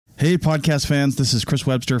Hey, podcast fans, this is Chris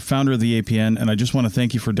Webster, founder of the APN, and I just want to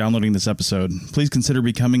thank you for downloading this episode. Please consider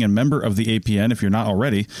becoming a member of the APN if you're not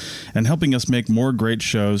already, and helping us make more great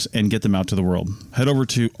shows and get them out to the world. Head over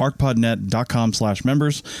to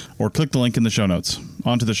arcpodnet.com/members or click the link in the show notes.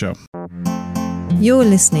 On to the show. You're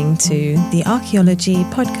listening to the Archaeology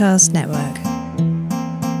Podcast Network.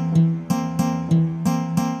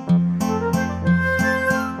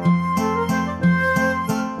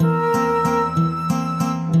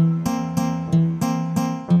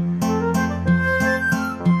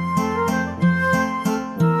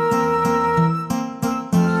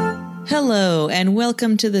 Hello, and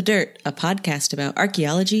welcome to The Dirt, a podcast about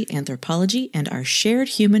archaeology, anthropology, and our shared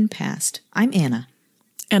human past. I'm Anna.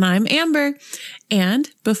 And I'm Amber. And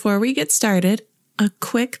before we get started, a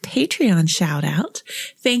quick Patreon shout out.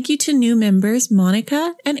 Thank you to new members,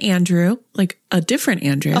 Monica and Andrew, like a different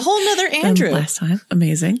Andrew. A whole nother Andrew. Last time.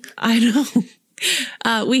 Amazing. I know.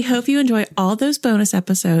 We hope you enjoy all those bonus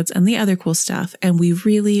episodes and the other cool stuff. And we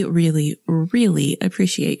really, really, really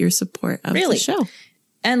appreciate your support of the show.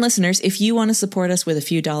 And listeners, if you want to support us with a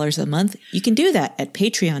few dollars a month, you can do that at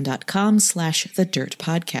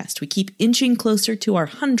patreon.com/thedirtpodcast. We keep inching closer to our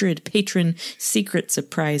 100 patron secret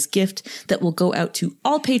surprise gift that will go out to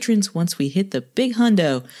all patrons once we hit the big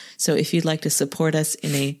hundo. So if you'd like to support us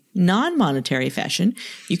in a non-monetary fashion,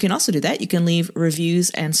 you can also do that. You can leave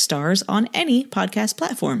reviews and stars on any podcast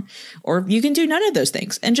platform, or you can do none of those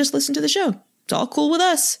things and just listen to the show. It's all cool with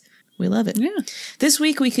us. We love it. Yeah. This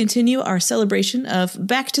week, we continue our celebration of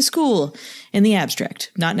back to school in the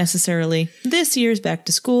abstract. Not necessarily this year's back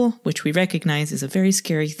to school, which we recognize is a very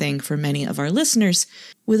scary thing for many of our listeners,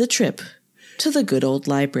 with a trip to the good old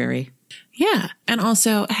library. Yeah. And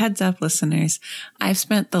also, heads up, listeners, I've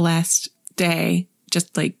spent the last day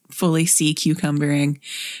just like fully sea cucumbering.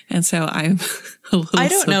 And so I'm a little I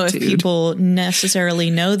don't know if subdued. people necessarily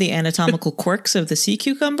know the anatomical quirks of the sea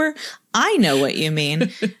cucumber. I know what you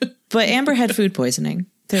mean. But Amber had food poisoning.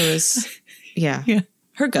 There was, yeah.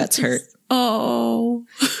 Her guts hurt. Oh.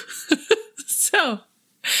 So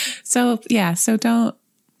don't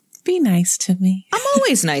be nice to me. I'm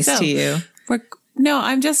always nice to you.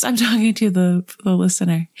 I'm talking to the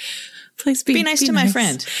listener. Please be nice to my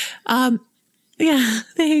friend. Yeah,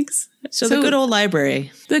 thanks. So the good old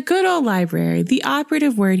library. The good old library. The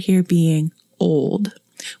operative word here being old.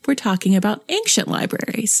 We're talking about ancient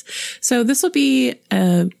libraries. So this will be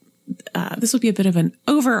a bit of an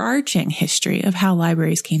overarching history of how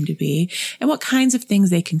libraries came to be and what kinds of things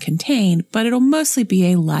they can contain, but it'll mostly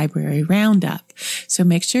be a library roundup. So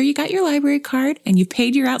make sure you got your library card and you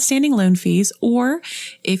paid your outstanding loan fees, or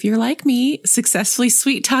if you're like me, successfully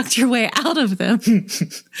sweet talked your way out of them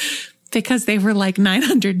because they were like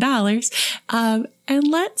 $900. And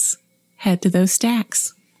let's head to those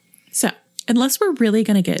stacks. So unless we're really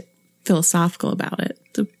going to get philosophical about it,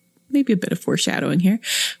 maybe a bit of foreshadowing here,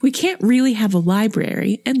 we can't really have a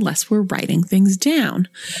library unless we're writing things down.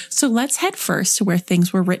 So let's head first to where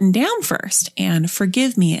things were written down first. And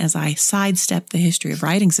forgive me as I sidestep the history of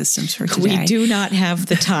writing systems for today. We do not have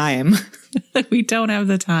the time. We don't have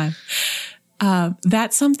the time.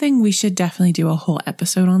 That's something we should definitely do a whole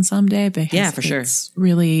episode on someday, because yeah, for sure. It's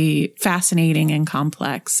really fascinating and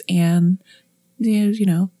complex and,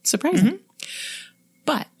 surprising. Mm-hmm.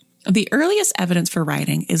 But the earliest evidence for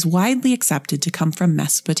writing is widely accepted to come from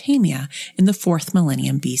Mesopotamia in the 4th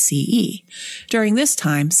millennium BCE. During this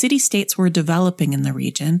time, city-states were developing in the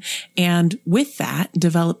region, and with that,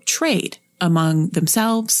 developed trade among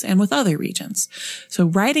themselves and with other regions. So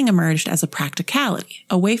writing emerged as a practicality,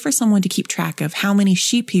 a way for someone to keep track of how many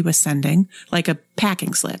sheep he was sending, like a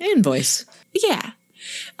packing slip. Invoice. Yeah.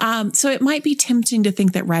 So it might be tempting to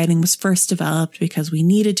think that writing was first developed because we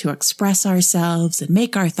needed to express ourselves and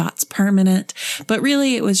make our thoughts permanent, but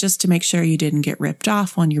really it was just to make sure you didn't get ripped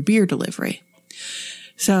off on your beer delivery.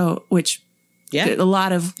 So, a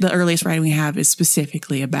lot of the earliest writing we have is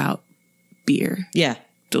specifically about beer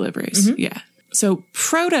deliveries. Mm-hmm. Yeah. So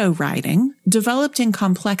proto-writing developed in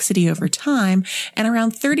complexity over time, and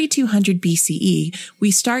around 3200 BCE, we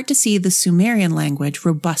start to see the Sumerian language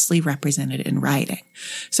robustly represented in writing.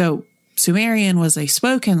 So Sumerian was a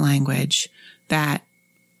spoken language that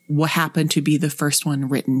happened to be the first one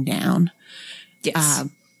written down. Yes.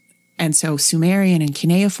 And so Sumerian and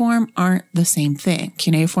cuneiform aren't the same thing.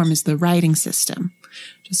 Cuneiform is the writing system,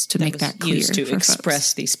 just to make that clear. Used to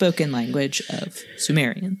express folks. The spoken language of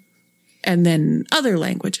Sumerian. And then other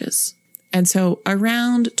languages. And so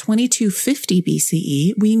around 2250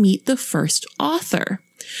 BCE, we meet the first author,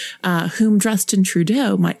 whom Justin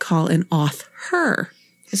Trudeau might call an author.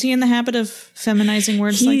 Is he in the habit of feminizing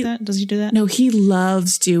words like that? Does he do that? No, he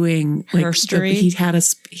loves doing like herstory.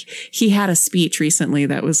 He had a speech recently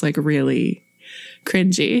that was like really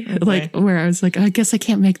cringy, Okay. like where I was like, I guess I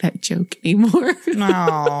can't make that joke anymore.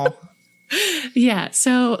 No. Yeah.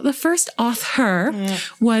 So the first author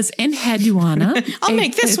was Enheduanna. I'll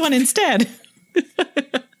make this one instead.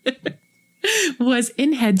 Was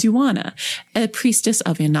Enheduanna, a priestess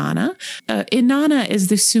of Inanna. Inanna is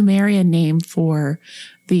the Sumerian name for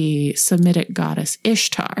the Semitic goddess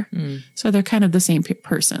Ishtar. So they're kind of the same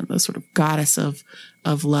person, the sort of goddess of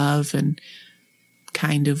love and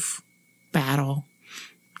kind of battle.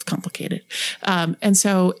 It's complicated. And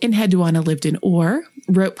so Enheduanna lived in Ur,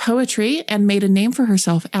 wrote poetry, and made a name for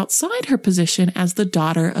herself outside her position as the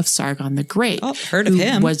daughter of Sargon the Great. Oh, heard of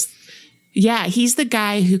him. Yeah, he's the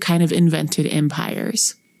guy who kind of invented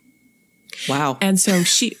empires. Wow. And so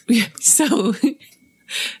she had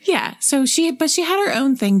her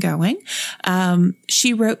own thing going.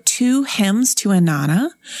 She wrote 2 hymns to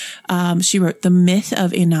Inanna. She wrote The Myth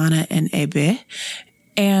of Inanna and Ebe.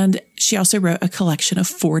 And she also wrote a collection of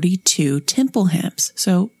 42 temple hymns.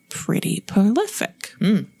 So pretty prolific.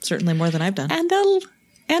 Certainly more than I've done. And a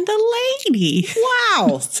lady.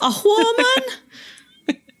 Wow. A woman?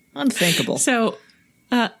 Unthinkable. So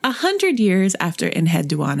 100 years after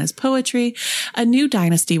Enheduanna's poetry, a new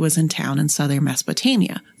dynasty was in town in southern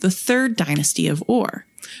Mesopotamia, the 3rd dynasty of Ur,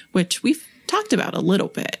 which we've talked about a little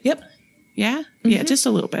bit. Yep. Yeah? Yeah, just a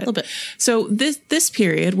little bit. A little bit. So this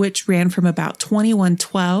period, which ran from about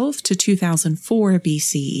 2112 to 2004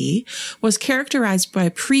 BCE, was characterized by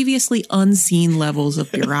previously unseen levels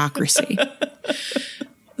of bureaucracy.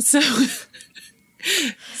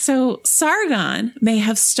 So Sargon may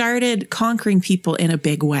have started conquering people in a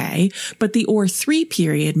big way, but the Ur III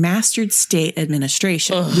period mastered state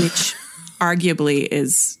administration, which arguably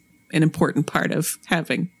is an important part of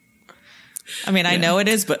having. I mean, I know it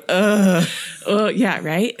is, but Yeah,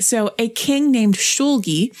 right. So a king named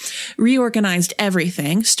Shulgi reorganized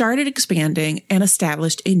everything, started expanding, and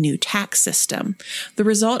established a new tax system. The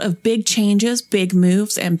result of big changes, big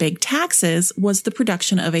moves, and big taxes was the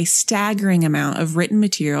production of a staggering amount of written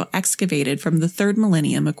material excavated from the 3rd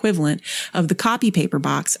millennium equivalent of the copy paper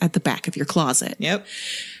box at the back of your closet. Yep.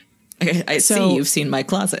 I see you've seen my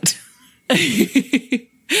closet.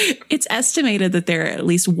 It's estimated that there are at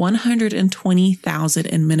least 120,000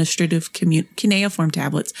 administrative cuneiform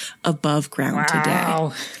tablets above ground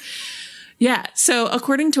today. Yeah. So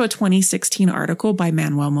according to a 2016 article by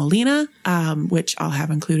Manuel Molina, which I'll have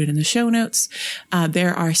included in the show notes,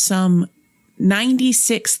 there are some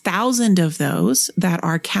 96,000 of those that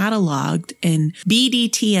are cataloged in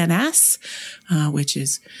BDTNS, which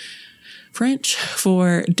is French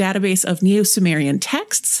for Database of Neo-Sumerian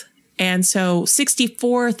Texts. And so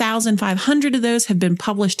 64,500 of those have been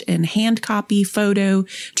published in hand copy, photo,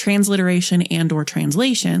 transliteration, and or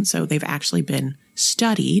translation. So they've actually been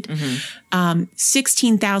studied.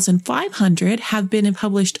 16,500 have been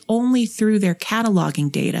published only through their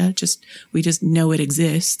cataloging data. We just know it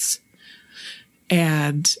exists.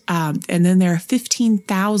 And then there are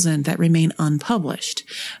 15,000 that remain unpublished,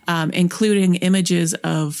 including images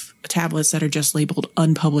of tablets that are just labeled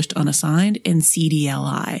unpublished, unassigned in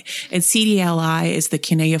CDLI. And CDLI is the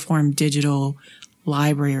Cuneiform Digital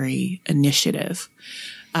Library Initiative.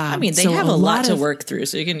 I mean, they have a lot to work through,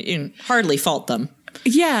 so you can hardly fault them.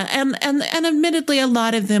 Yeah. And admittedly, a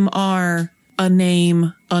lot of them are a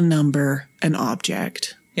name, a number, an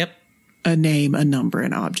object. Yep. A name, a number,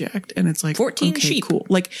 an object. And it's like 14 okay, sheep. Cool.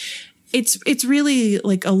 Like it's really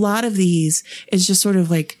like a lot of these is just sort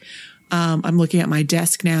of like I'm looking at my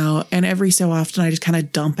desk now, and every so often I just kind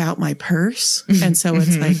of dump out my purse. And so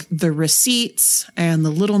it's like the receipts and the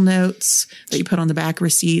little notes that you put on the back of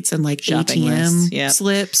receipts and like Shopping ATM lists,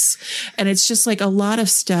 slips. And it's just like a lot of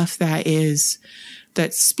stuff that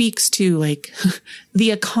speaks to like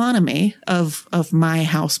the economy of my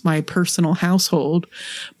house, my personal household.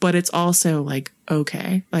 But it's also like,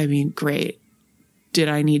 okay, I mean, great. Did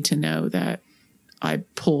I need to know that I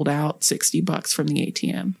pulled out $60 from the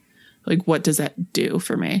ATM? Like, what does that do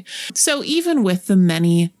for me? So even with the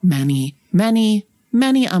many, many, many,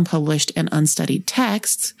 many unpublished and unstudied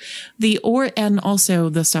texts, and also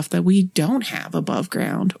the stuff that we don't have above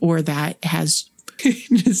ground, or that has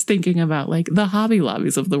just thinking about like the Hobby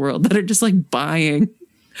Lobbies of the world that are just like buying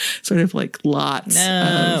sort of like lots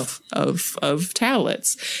of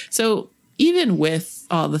tablets. So even with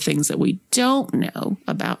all the things that we don't know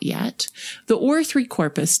about yet, the Or III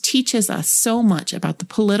corpus teaches us so much about the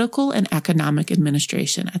political and economic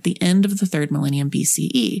administration at the end of the 3rd millennium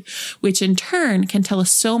BCE, which in turn can tell us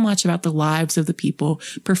so much about the lives of the people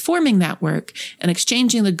performing that work and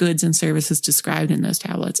exchanging the goods and services described in those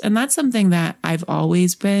tablets. And that's something that I've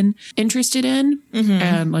always been interested in.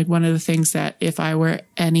 And like one of the things that if I were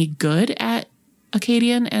any good at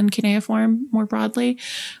Akkadian and cuneiform more broadly,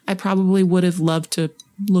 I probably would have loved to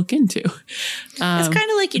look into. It's kind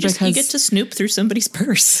of like you get to snoop through somebody's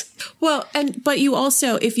purse. Well, but you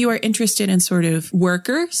also, if you are interested in sort of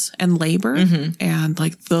workers and labor and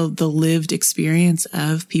like the lived experience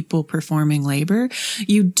of people performing labor,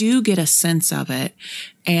 you do get a sense of it.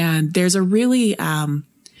 And there's a really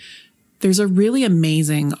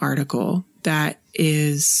amazing article that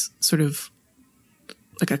is sort of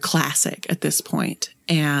like a classic at this point.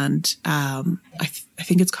 And I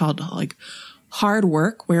think it's called like Hard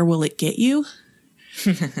Work, Where Will It Get You?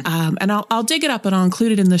 And I'll dig it up and I'll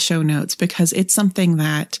include it in the show notes because it's something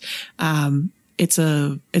that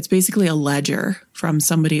it's basically a ledger from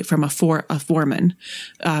a foreman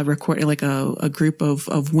recording like a group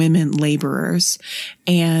of women laborers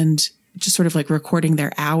and just sort of like recording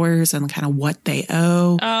their hours and kind of what they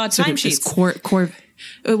owe. Timesheets.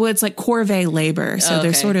 Well, it's like corvée labor. So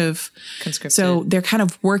they're sort of conscripted. So they're kind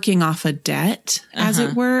of working off a debt, as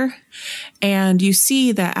it were. And you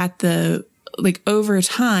see that over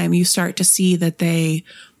time, you start to see that they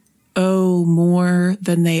owe more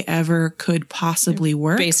than they ever could possibly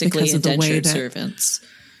work. Basically indentured servants.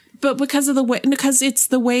 But because it's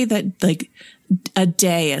the way that like a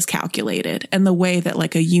day is calculated and the way that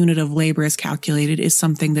like a unit of labor is calculated is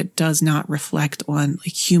something that does not reflect on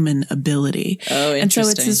like human ability. Oh,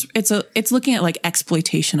 interesting. And so it's looking at like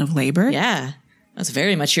exploitation of labor. Yeah. That's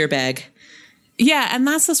very much your bag. Yeah. And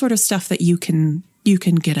that's the sort of stuff that you can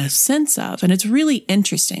get a sense of. And it's really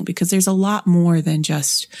interesting because there's a lot more than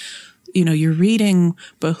just, you're reading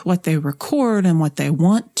both what they record and what they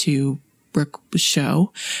want to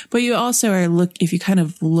show, but you also if you kind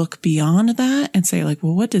of look beyond that and say like,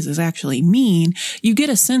 well, what does this actually mean? You get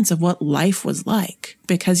a sense of what life was like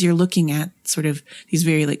because you're looking at sort of these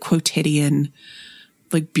very like quotidian,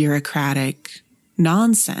 like bureaucratic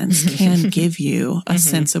nonsense can give you a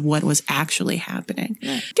sense of what was actually happening.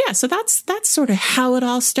 Yeah. So that's sort of how it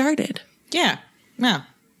all started. Yeah. Wow.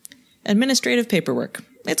 Administrative paperwork.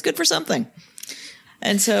 It's good for something.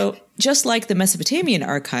 And so, just like the Mesopotamian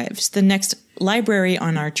archives, the next library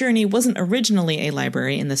on our journey wasn't originally a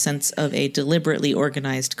library in the sense of a deliberately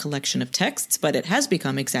organized collection of texts, but it has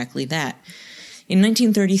become exactly that. In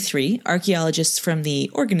 1933, archaeologists from the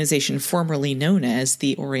organization formerly known as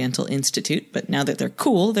the Oriental Institute, but now that they're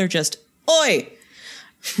cool, they're just, oi!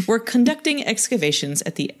 were conducting excavations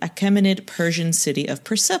at the Achaemenid Persian city of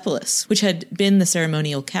Persepolis, which had been the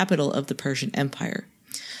ceremonial capital of the Persian Empire.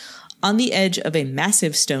 On the edge of a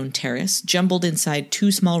massive stone terrace, jumbled inside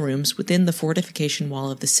 2 small rooms within the fortification wall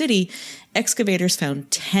of the city, excavators found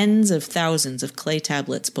tens of thousands of clay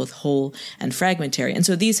tablets, both whole and fragmentary. And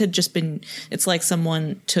so these had just been, it's like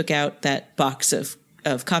someone took out that box of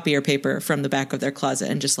copier paper from the back of their closet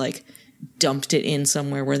and just like dumped it in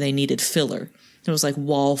somewhere where they needed filler. It was like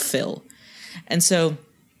wall fill. And so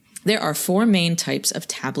there are 4 main types of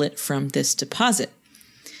tablet from this deposit.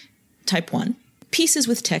 Type 1. Pieces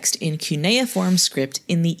with text in cuneiform script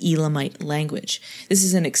in the Elamite language. This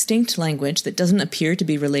is an extinct language that doesn't appear to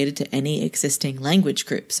be related to any existing language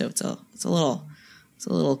group, so it's a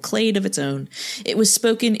little clade of its own. It was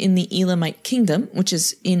spoken in the Elamite kingdom, which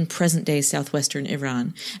is in present-day southwestern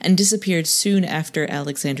Iran, and disappeared soon after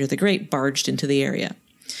Alexander the Great barged into the area.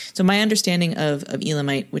 So my understanding of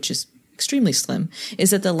Elamite, which is extremely slim,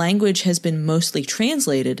 is that the language has been mostly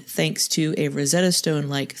translated thanks to a Rosetta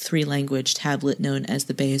Stone-like 3-language tablet known as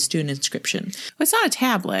the Behistun inscription. Well, it's not a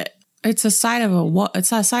tablet. It's a side of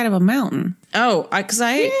a mountain. Oh,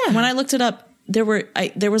 when I looked it up, there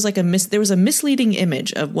was a misleading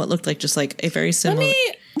image of what looked like just like a very similar.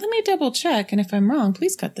 Let me double check, and if I'm wrong,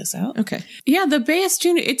 please cut this out. Okay. Yeah, the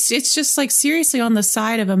Behistun, it's just like seriously on the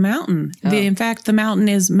side of a mountain. Oh. In fact, the mountain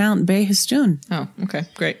is Mount Behistun. Oh, okay,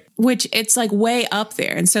 great. Which it's like way up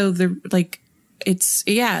there, and so So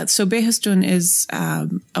Behistun is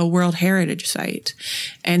a World Heritage Site,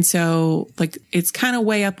 and so like it's kind of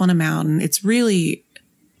way up on a mountain. It's really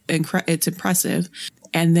it's impressive.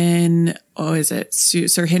 And then, is it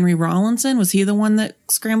Sir Henry Rawlinson? Was he the one that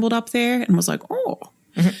scrambled up there and was like, oh?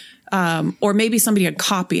 Mm-hmm. Or maybe somebody had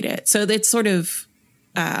copied it. So it's sort of,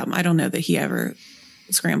 I don't know that he ever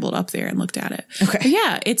scrambled up there and looked at it. Okay. But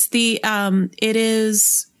yeah, it's it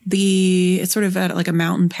is it's sort of at like a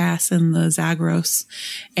mountain pass in the Zagros,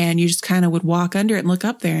 and you just kind of would walk under it and look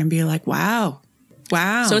up there and be like, wow.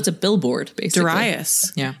 So it's a billboard, basically.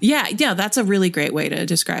 Darius. Yeah. Yeah. That's a really great way to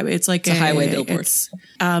describe it. It's like a highway billboard.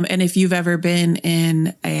 And if you've ever been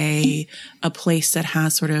in a place that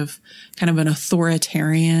has sort of kind of an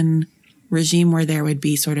authoritarian regime where there would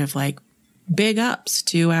be sort of like big ups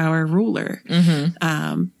to our ruler,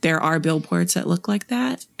 there are billboards that look like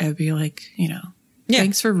that. I'd be like,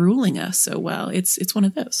 thanks for ruling us so well. It's one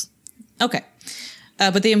of those. Okay.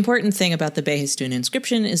 But the important thing about the Behistun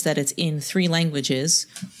inscription is that it's in 3 languages,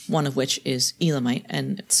 one of which is Elamite.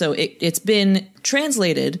 And so it's been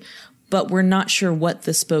translated, but we're not sure what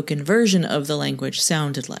the spoken version of the language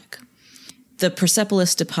sounded like. The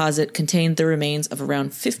Persepolis deposit contained the remains of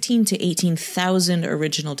around 15 to 18,000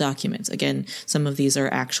 original documents. Again, some of these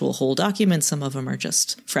are actual whole documents, some of them are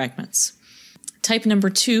just fragments. Type number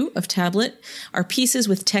 2 of tablet are pieces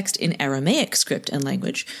with text in Aramaic script and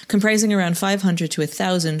language, comprising around 500 to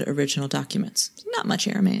 1,000 original documents. Not much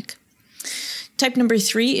Aramaic. Type number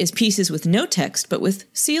 3 is pieces with no text, but with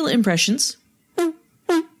seal impressions.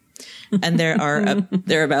 And there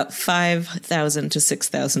are about 5,000 to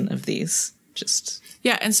 6,000 of these.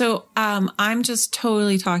 Yeah, and so I'm just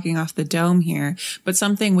totally talking off the dome here, but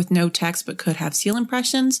something with no text but could have seal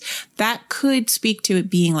impressions, that could speak to it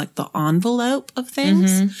being like the envelope of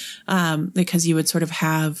things, because you would sort of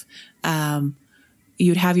have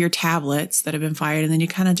you'd have your tablets that have been fired, and then you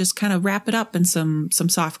kind of wrap it up in some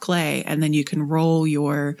soft clay, and then you can roll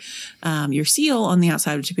your seal on the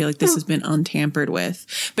outside, which would be like, this has been untampered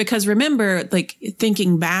with. Because remember, like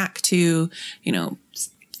thinking back to,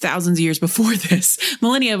 thousands of years before this,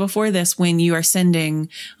 millennia before this, when you are sending,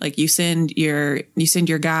 like you send your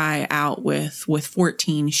guy out with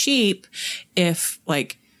 14 sheep, if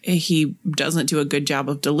like he doesn't do a good job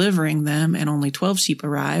of delivering them and only 12 sheep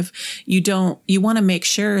arrive, you want to make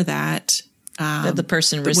sure that the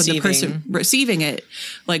person receiving it,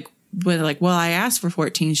 well, I asked for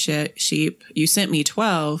 14 sheep. You sent me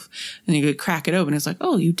 12, and you could crack it open. It's like,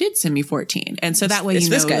 oh, you did send me 14. And so that way, it's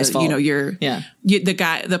this guy's fault.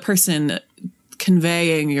 The person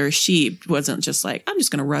conveying your sheep wasn't just like, I'm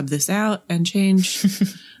just going to rub this out and change.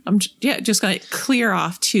 Just going to clear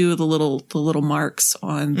off the little marks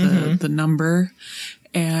on the number.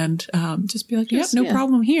 And just be like, no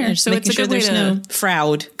problem here. Yeah, so it's a good way to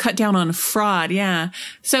fraud. Cut down on fraud, yeah.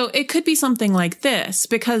 So it could be something like this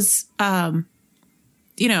because, it's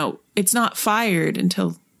not fired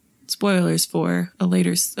until, spoilers for a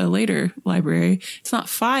later library, it's not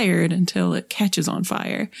fired until it catches on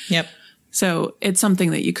fire. Yep. So it's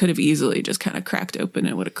something that you could have easily just kind of cracked open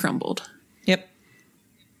and it would have crumbled. Yep.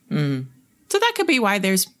 So that could be why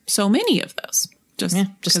there's so many of those. Just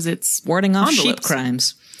because it's warding off envelopes. Sheep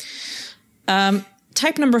crimes.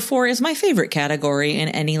 Type number 4 is my favorite category in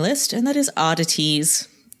any list, and that is oddities.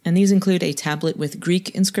 And these include a tablet with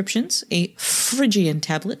Greek inscriptions, a Phrygian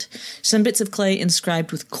tablet, some bits of clay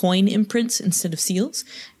inscribed with coin imprints instead of seals,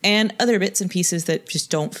 and other bits and pieces that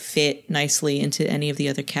just don't fit nicely into any of the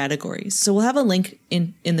other categories. So we'll have a link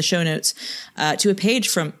in the show notes to a page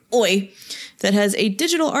from OI that has a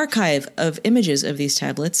digital archive of images of these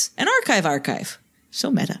tablets, an archive. So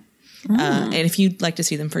meta. And if you'd like to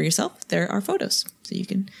see them for yourself, there are photos. So you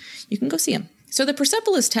can go see them. So the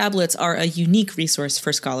Persepolis tablets are a unique resource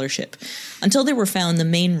for scholarship. Until they were found, the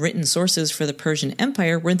main written sources for the Persian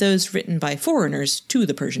Empire were those written by foreigners to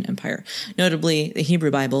the Persian Empire, notably the Hebrew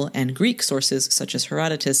Bible and Greek sources such as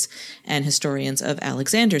Herodotus and historians of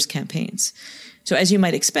Alexander's campaigns. So as you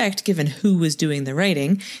might expect, given who was doing the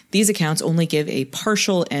writing, these accounts only give a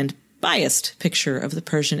partial and biased picture of the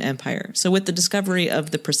Persian Empire. So with the discovery of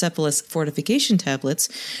the Persepolis fortification tablets,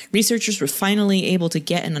 researchers were finally able to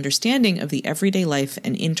get an understanding of the everyday life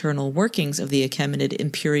and internal workings of the Achaemenid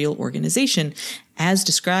imperial organization as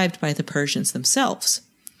described by the Persians themselves.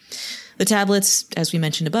 The tablets, as we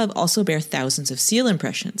mentioned above, also bear thousands of seal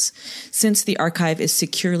impressions. Since the archive is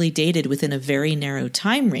securely dated within a very narrow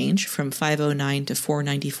time range from 509 to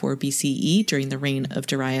 494 BCE during the reign of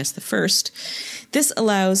Darius I, this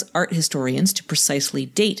allows art historians to precisely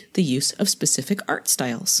date the use of specific art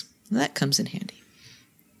styles. That comes in handy.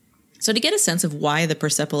 So to get a sense of why the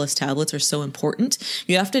Persepolis tablets are so important,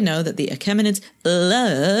 you have to know that the Achaemenids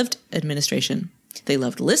loved administration. They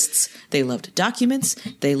loved lists, they loved documents,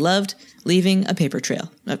 they loved leaving a paper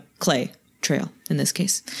trail, a clay trail in this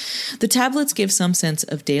case. The tablets give some sense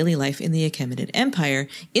of daily life in the Achaemenid Empire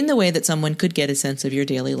in the way that someone could get a sense of your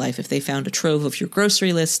daily life if they found a trove of your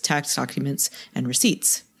grocery list, tax documents, and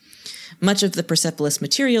receipts. Much of the Persepolis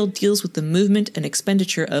material deals with the movement and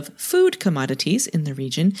expenditure of food commodities in the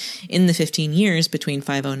region in the 15 years between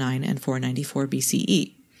 509 and 494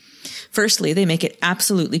 BCE. Firstly, they make it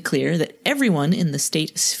absolutely clear that everyone in the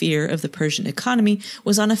state sphere of the Persian economy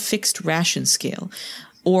was on a fixed ration scale,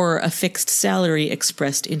 or a fixed salary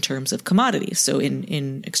expressed in terms of commodities. So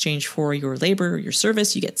in exchange for your labor or your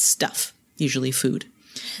service, you get stuff, usually food.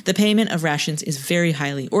 The payment of rations is very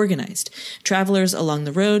highly organized. Travelers along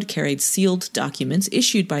the road carried sealed documents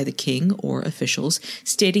issued by the king or officials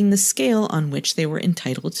stating the scale on which they were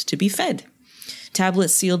entitled to be fed.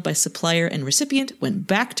 Tablets sealed by supplier and recipient went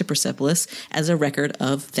back to Persepolis as a record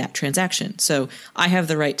of that transaction. So I have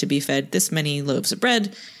the right to be fed this many loaves of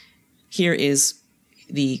bread. Here is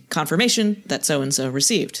the confirmation that so-and-so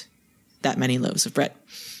received that many loaves of bread.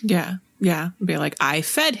 Yeah. Yeah. It'd be like, I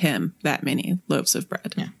fed him that many loaves of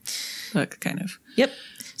bread. Yeah. Look, kind of. Yep.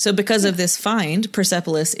 So because of this find,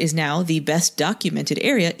 Persepolis is now the best documented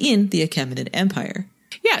area in the Achaemenid Empire.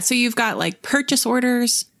 Yeah. So you've got like purchase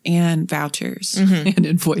orders and vouchers and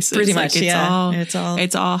invoices. Pretty much, like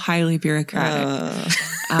it's all highly bureaucratic.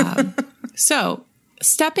 So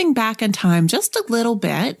stepping back in time just a little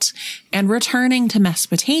bit and returning to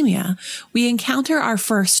Mesopotamia, we encounter our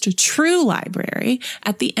first true library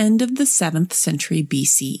at the end of the 7th century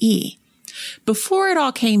BCE. Before it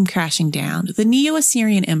all came crashing down, the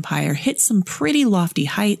Neo-Assyrian Empire hit some pretty lofty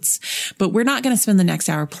heights, but we're not going to spend the next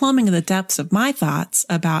hour plumbing the depths of my thoughts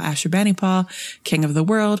about Ashurbanipal, king of the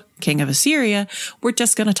world, king of Assyria. We're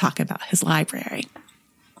just going to talk about his library.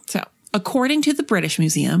 So, according to the British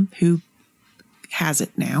Museum, who has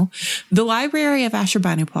it now, the library of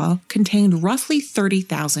Ashurbanipal contained roughly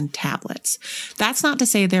 30,000 tablets. That's not to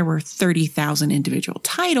say there were 30,000 individual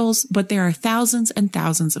titles, but there are thousands and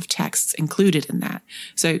thousands of texts included in that.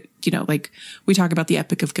 So, like we talk about the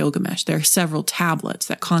Epic of Gilgamesh, there are several tablets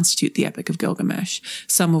that constitute the Epic of Gilgamesh,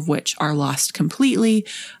 some of which are lost completely,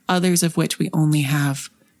 others of which we only have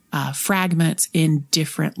fragments in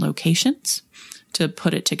different locations to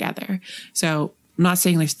put it together. So I'm not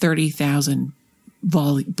saying there's 30,000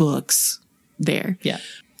 books there. Yeah.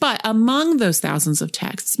 But among those thousands of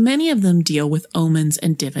texts, many of them deal with omens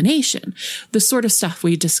and divination, the sort of stuff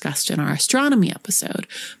we discussed in our astronomy episode.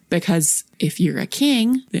 Because if you're a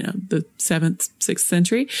king, the 7th, 6th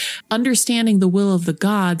century, understanding the will of the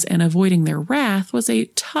gods and avoiding their wrath was a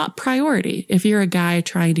top priority if you're a guy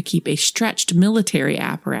trying to keep a stretched military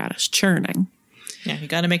apparatus churning. Yeah, you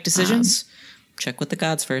got to make decisions. Check with the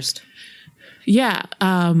gods first. Yeah,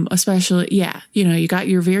 especially, you got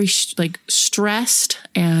your very stressed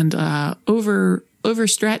and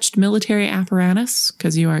overstretched military apparatus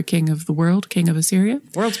because you are king of the world, king of Assyria.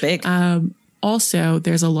 World's big. Also,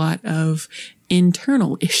 there's a lot of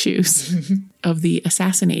internal issues of the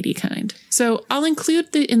assassinate-y kind. So I'll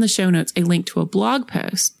include in the show notes a link to a blog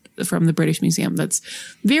post from the British Museum that's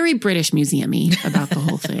very British Museum-y about the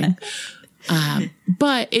whole thing.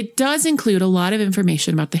 But it does include a lot of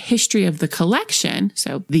information about the history of the collection.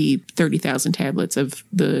 So the 30,000 tablets of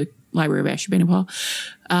the Library of Ashurbanipal,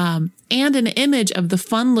 and an image of the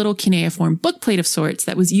fun little cuneiform bookplate of sorts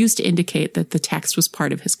that was used to indicate that the text was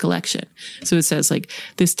part of his collection. So it says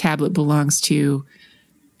this tablet belongs to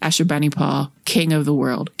Ashurbanipal, king of the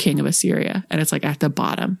world, king of Assyria. And it's at the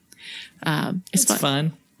bottom. It's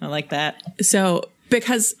fun. I like that. So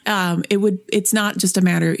because it's not just a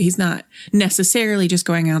matter, he's not necessarily just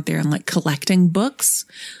going out there and Oh, collecting books.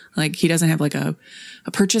 He doesn't have a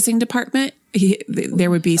purchasing department. There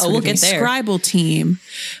would be sort of a scribal team.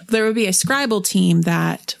 There would be a scribal team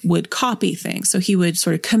that would copy things. So he would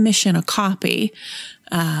sort of commission a copy,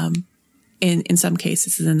 in some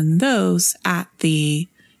cases, and in those at the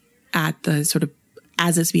sort of,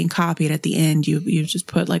 as it's being copied at the end, you just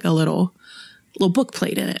put a little book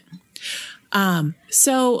plate in it.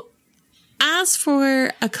 So as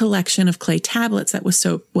for a collection of clay tablets that was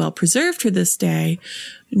so well preserved to this day,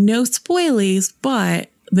 no spoilies, but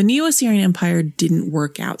the Neo-Assyrian Empire didn't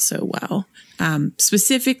work out so well,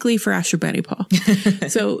 specifically for Ashurbanipal.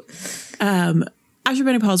 So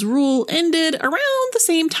Ashurbanipal's rule ended around the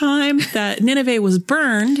same time that Nineveh was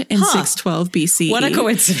burned in 612 BCE. What a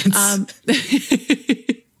coincidence.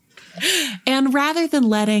 And rather than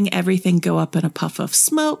letting everything go up in a puff of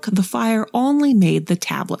smoke, the fire only made the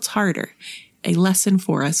tablets harder. A lesson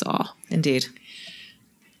for us all. Indeed.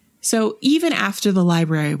 So even after the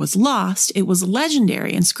library was lost, it was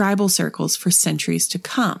legendary in scribal circles for centuries to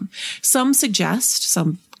come. Some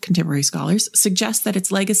contemporary scholars suggest that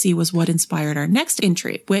its legacy was what inspired our next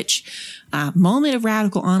entry, which, moment of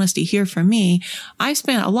radical honesty here from me, I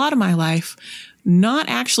spent a lot of my life not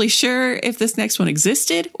actually sure if this next one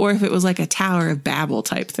existed or if it was a Tower of Babel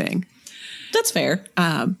type thing. That's fair.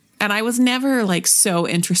 And I was never like so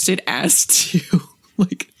interested as to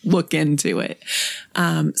like look into it.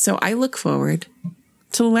 So I look forward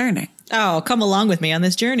to learning. Oh, come along with me on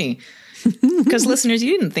this journey. Because listeners,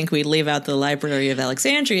 you didn't think we'd leave out the Library of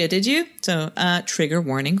Alexandria, did you? So trigger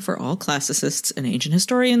warning for all classicists and ancient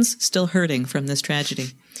historians still hurting from this tragedy.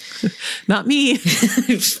 Not me.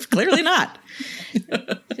 Clearly not.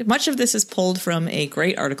 Much of this is pulled from a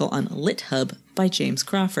great article on LitHub by James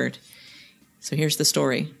Crawford. So here's the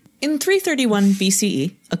story. In 331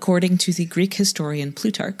 BCE, according to the Greek historian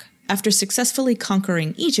Plutarch, after successfully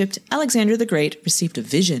conquering Egypt, Alexander the Great received a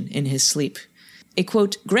vision in his sleep. A,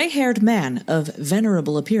 quote, gray-haired man of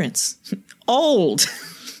venerable appearance, old,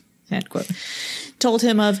 end quote, told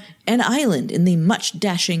him of an island in the much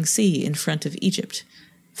dashing sea in front of Egypt.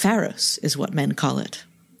 Pharos is what men call it.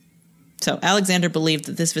 So Alexander believed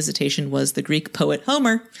that this visitation was the Greek poet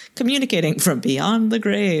Homer communicating from beyond the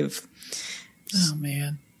grave. Oh,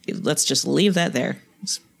 man. Let's just leave that there.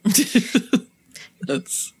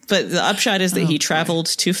 But the upshot is that he traveled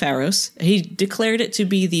to Pharos. He declared it to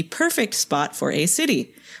be the perfect spot for a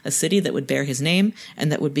city that would bear his name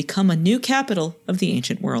and that would become a new capital of the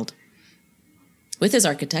ancient world. With his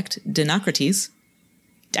architect, Dinocrates,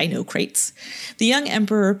 the young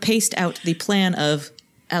emperor paced out the plan of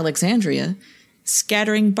Alexandria,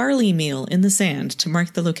 scattering barley meal in the sand to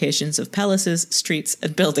mark the locations of palaces, streets,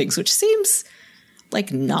 and buildings, which seems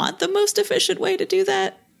like not the most efficient way to do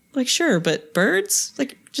that. Like, sure, but birds?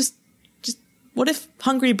 Like, just what if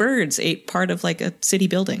hungry birds ate part of like a city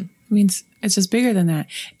building? I mean, it's just bigger than that.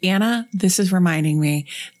 Anna, this is reminding me,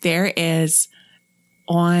 there is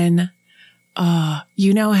on,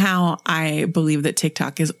 you know how I believe that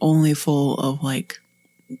TikTok is only full of like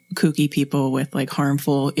kooky people with like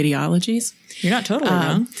harmful ideologies? You're not totally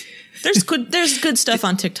wrong. There's good stuff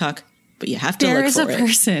on TikTok, but you have to look for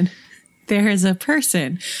it. There is a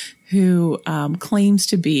person who claims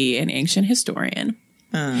to be an ancient historian.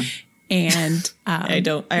 And I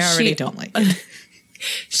already don't like it.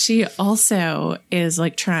 She also is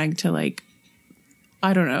like trying to like,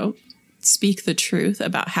 I don't know, speak the truth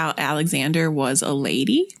about how Alexander was a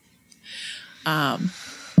lady. And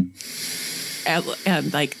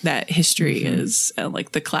like that history is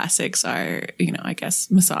like the classics are, you know, I guess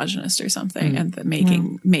misogynist or something, and the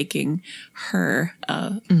making her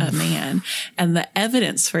a man. And the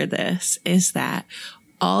evidence for this is that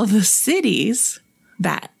all the cities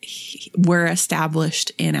that were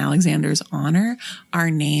established in Alexander's honor are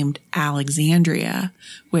named Alexandria,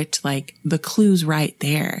 which like the clue's right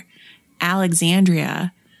there.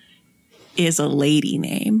 Alexandria is a lady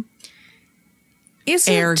name.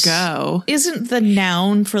 Isn't the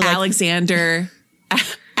noun for like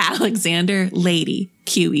Alexander lady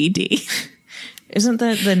QED? Isn't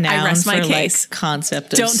the noun I rest my case. Like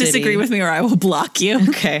concept of Don't city? Disagree with me or I will block you.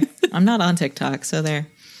 Okay. I'm not on TikTok, so there.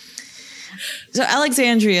 So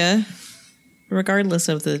Alexandria, regardless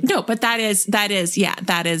of the No, but that is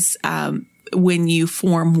when you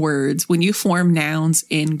form words, when you form nouns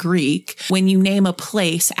in Greek, when you name a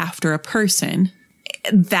place after a person,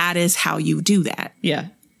 that is how you do that. Yeah.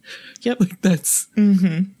 Yep. Like that's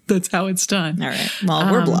how it's done. All right.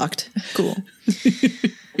 Well, we're blocked. Cool.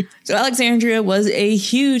 So Alexandria was a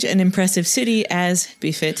huge and impressive city, as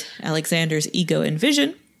befit Alexander's ego and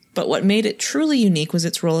vision. But what made it truly unique was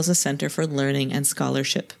its role as a center for learning and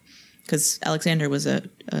scholarship. Because Alexander was a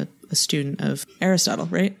student of Aristotle,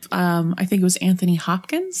 right? I think it was Anthony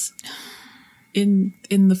Hopkins in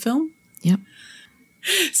the film. Yep.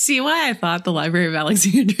 See why I thought the Library of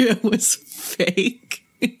Alexandria was fake?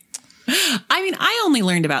 I mean, I only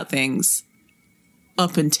learned about things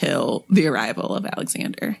up until the arrival of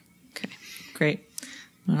Alexander. Okay, great.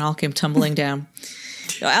 When it all came tumbling down.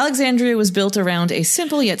 Alexandria was built around a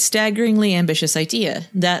simple yet staggeringly ambitious idea,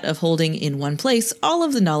 that of holding in one place all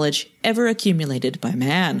of the knowledge ever accumulated by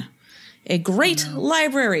man. A great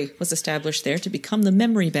library was established there to become the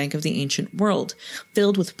memory bank of the ancient world,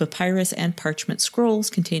 filled with papyrus and parchment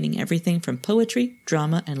scrolls containing everything from poetry,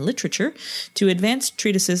 drama, and literature to advanced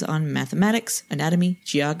treatises on mathematics, anatomy,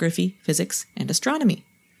 geography, physics, and astronomy.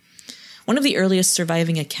 One of the earliest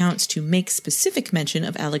surviving accounts to make specific mention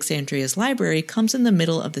of Alexandria's library comes in the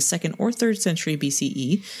middle of the 2nd or 3rd century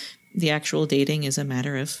BCE. The actual dating is a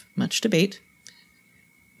matter of much debate.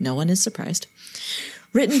 No one is surprised.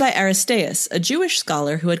 Written by Aristeas, a Jewish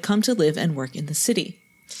scholar who had come to live and work in the city.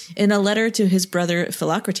 In a letter to his brother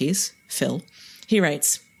Philocrates, Phil, he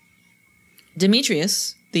writes,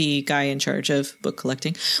 Demetrius, the guy in charge of book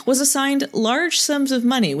collecting, was assigned large sums of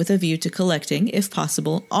money with a view to collecting, if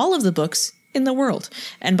possible, all of the books in the world,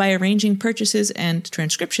 and by arranging purchases and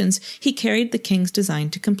transcriptions, he carried the king's design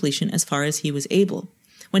to completion as far as he was able.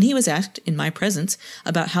 When he was asked, in my presence,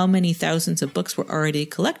 about how many thousands of books were already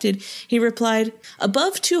collected, he replied,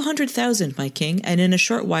 "Above 200,000, my king, and in a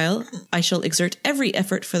short while I shall exert every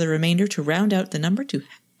effort for the remainder to round out the number to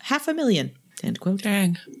 500,000. End quote.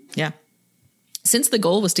 Dang. Yeah. Since the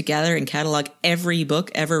goal was to gather and catalog every book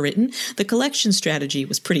ever written, the collection strategy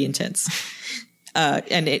was pretty intense.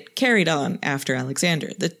 And it carried on after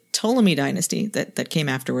Alexander. The Ptolemy dynasty that came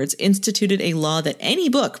afterwards instituted a law that any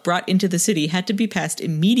book brought into the city had to be passed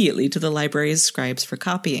immediately to the library's scribes for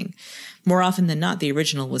copying. More often than not, the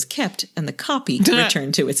original was kept and the copy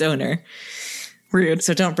returned to its owner. Rude.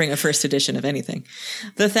 So don't bring a first edition of anything.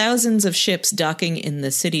 The thousands of ships docking in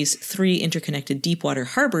the city's 3 interconnected deepwater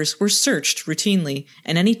harbors were searched routinely,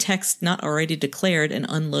 and any text not already declared and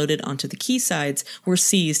unloaded onto the quaysides were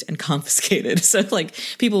seized and confiscated. So, like,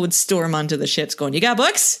 people would storm onto the ships going, "You got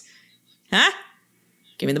books? Huh?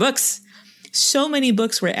 Give me the books." So many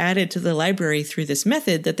books were added to the library through this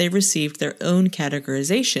method that they received their own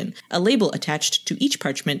categorization, a label attached to each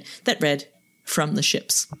parchment that read, "From the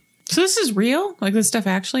ships." So this is real? Like, this stuff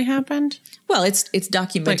actually happened? Well, it's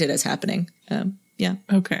documented as happening. Yeah.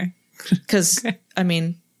 Okay. Because, I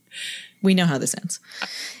mean, we know how this ends.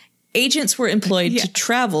 Agents were employed to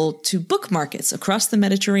travel to book markets across the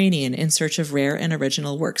Mediterranean in search of rare and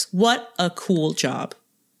original works. What a cool job.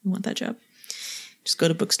 You want that job? Just go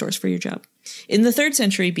to bookstores for your job. In the 3rd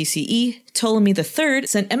century BCE, Ptolemy III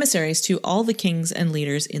sent emissaries to all the kings and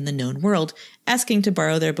leaders in the known world, asking to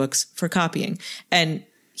borrow their books for copying. And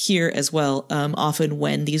here as well, often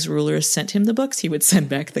when these rulers sent him the books, he would send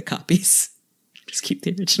back the copies. Just keep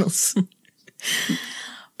the originals.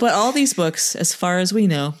 But all these books, as far as we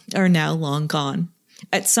know, are now long gone.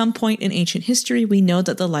 At some point in ancient history, we know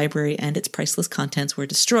that the library and its priceless contents were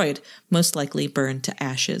destroyed, most likely burned to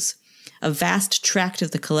ashes. A vast tract of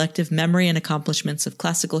the collective memory and accomplishments of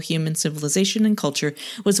classical human civilization and culture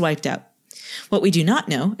was wiped out. What we do not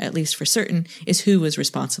know, at least for certain, is who was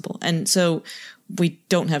responsible. And so we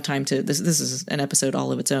don't have time to, this is an episode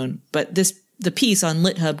all of its own, but the piece on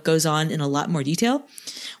LitHub goes on in a lot more detail.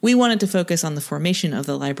 We wanted to focus on the formation of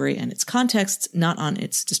the library and its contexts, not on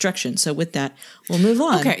its destruction. So with that, we'll move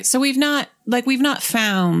on. Okay. So we've not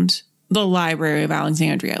found the Library of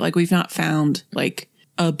Alexandria. Like, we've not found like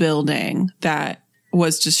a building that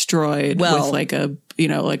was destroyed with like a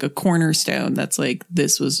cornerstone that's like,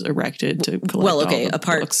 this was erected to collect all the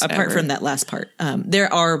apart from that last part,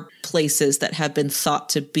 there are places that have been thought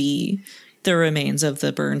to be the remains of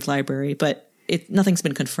the burned library, but nothing's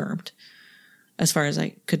been confirmed as far as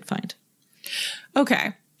I could find.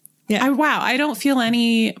 Okay. Yeah. I don't feel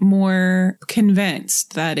any more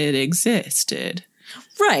convinced that it existed.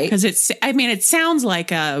 Right. Because it sounds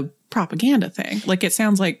like a propaganda thing. Like, it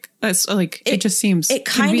sounds like it just seems it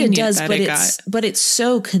kind of does, but but it's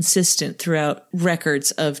so consistent throughout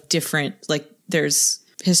records of different, like, there's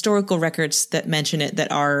historical records that mention it that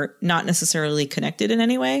are not necessarily connected in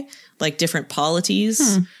any way, like different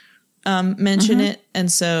polities mention it. And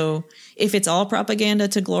so if it's all propaganda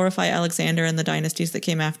to glorify Alexander and the dynasties that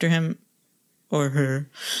came after him or her,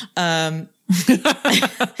 I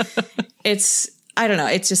don't know.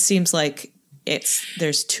 It just seems like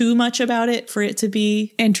there's too much about it for it to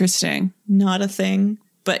be interesting, not a thing.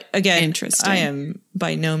 But again, interesting. I am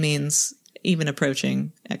by no means even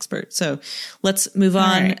approaching expert. So let's move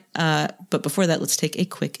on. Right. But before that, let's take a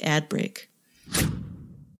quick ad break.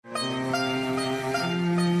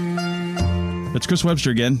 It's Chris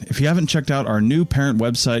Webster again. If you haven't checked out our new parent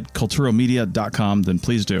website, kulturomedia.com, then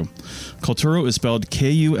please do. Kulturo is spelled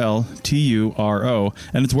Kulturo,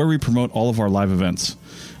 and it's where we promote all of our live events.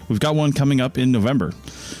 We've got one coming up in November.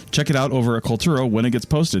 Check it out over at Kulturo when it gets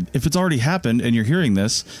posted. If it's already happened and you're hearing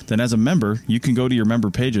this, then as a member, you can go to your member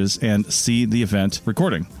pages and see the event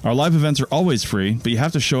recording. Our live events are always free, but you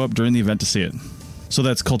have to show up during the event to see it. So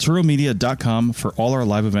that's kulturomedia.com for all our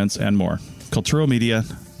live events and more.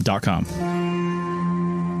 kulturomedia.com.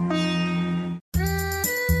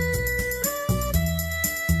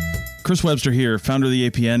 Chris Webster here, founder of the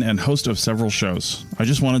APN and host of several shows. I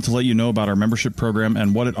just wanted to let you know about our membership program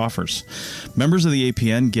and what it offers. Members of the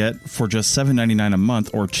APN get, for just $7.99 a month,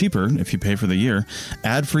 or cheaper if you pay for the year,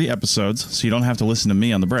 ad-free episodes so you don't have to listen to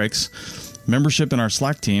me on the breaks, membership in our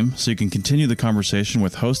Slack team so you can continue the conversation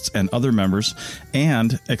with hosts and other members,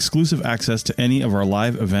 and exclusive access to any of our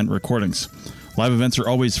live event recordings. Live events are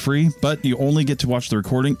always free, but you only get to watch the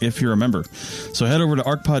recording if you're a member. So head over to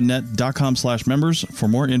arcpodnet.com/members for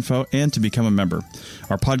more info and to become a member.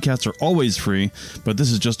 Our podcasts are always free, but this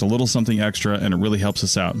is just a little something extra and it really helps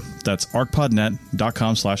us out. That's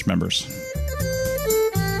arcpodnet.com/members.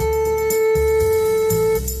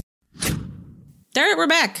 we're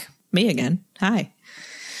back. Me again. Hi.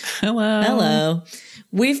 Hello. Hello.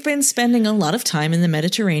 We've been spending a lot of time in the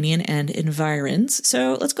Mediterranean and environs,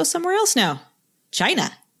 so let's go somewhere else now.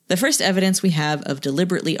 China. The first evidence we have of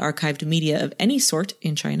deliberately archived media of any sort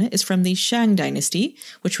in China is from the Shang dynasty,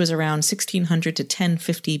 which was around 1600 to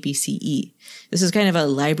 1050 BCE. This is kind of a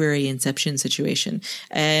library inception situation,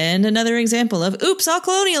 and another example of, oops, all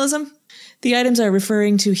colonialism. The items I'm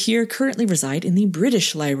referring to here currently reside in the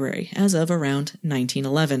British Library as of around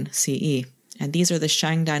 1911 CE. And these are the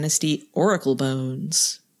Shang dynasty oracle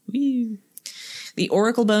bones. Whee! The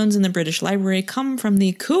oracle bones in the British Library come from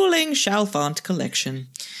the Cooling Chalfont collection,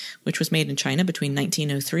 which was made in China between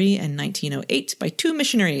 1903 and 1908 by two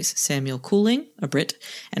missionaries, Samuel Cooling, a Brit,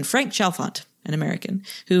 and Frank Chalfont, an American,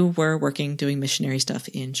 who were working doing missionary stuff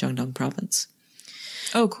in Shandong province.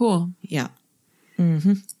 Oh, cool. Yeah.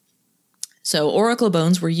 Mm-hmm. So oracle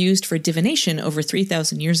bones were used for divination over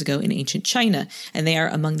 3,000 years ago in ancient China, and they are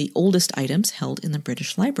among the oldest items held in the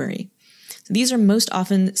British Library. These are most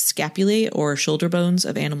often scapulae or shoulder bones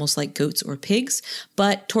of animals like goats or pigs,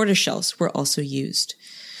 but tortoiseshells were also used.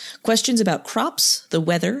 Questions about crops, the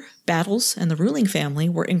weather, battles, and the ruling family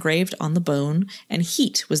were engraved on the bone, and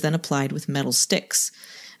heat was then applied with metal sticks.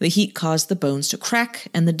 The heat caused the bones to crack,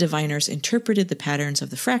 and the diviners interpreted the patterns of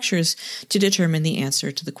the fractures to determine the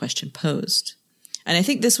answer to the question posed. And I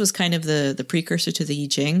think this was kind of the precursor to the I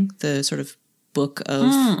Ching, the sort of book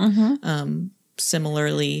of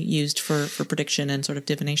similarly used for prediction and sort of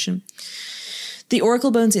divination. The oracle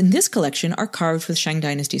bones in this collection are carved with Shang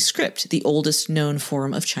Dynasty script, the oldest known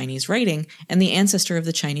form of Chinese writing, and the ancestor of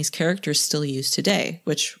the Chinese characters still used today,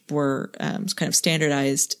 which were kind of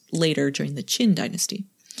standardized later during the Qin Dynasty.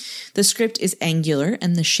 The script is angular,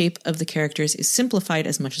 and the shape of the characters is simplified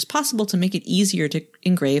as much as possible to make it easier to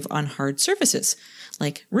engrave on hard surfaces,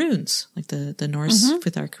 like runes, like the Norse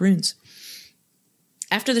Futhark runes.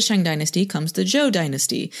 After the Shang dynasty comes the Zhou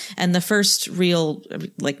dynasty, and the first real,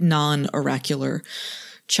 like, non-oracular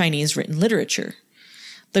Chinese written literature.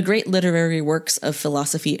 The great literary works of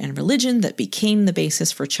philosophy and religion that became the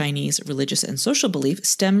basis for Chinese religious and social belief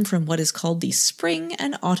stem from what is called the Spring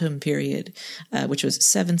and Autumn period, which was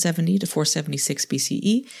 770 to 476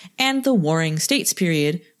 BCE, and the Warring States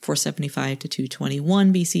period, 475 to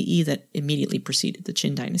 221 BCE, that immediately preceded the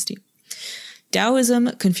Qin dynasty.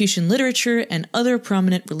 Taoism, Confucian literature, and other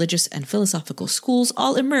prominent religious and philosophical schools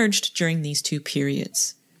all emerged during these two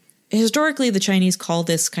periods. Historically, the Chinese call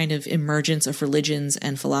this kind of emergence of religions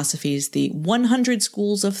and philosophies the 100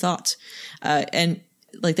 schools of thought. And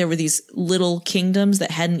like there were these little kingdoms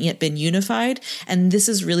that hadn't yet been unified. And this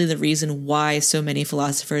is really the reason why so many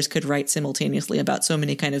philosophers could write simultaneously about so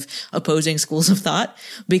many kind of opposing schools of thought,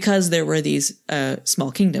 because there were these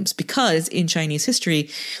small kingdoms. Because in Chinese history,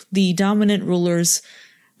 the dominant rulers,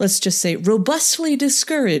 let's just say, robustly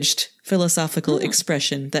discouraged philosophical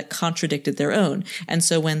expression that contradicted their own. And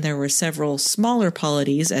so when there were several smaller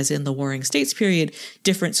polities, as in the Warring States period,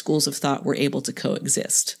 different schools of thought were able to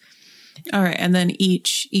coexist. All right. And then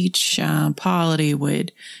each polity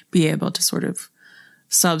would be able to sort of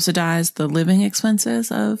subsidize the living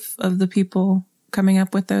expenses of the people coming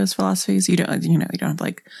up with those philosophies. You don't have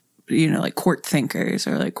like court thinkers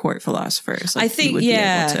or like court philosophers. Like I think,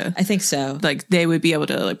 I think so. Like they would be able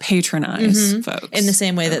to like patronize folks in the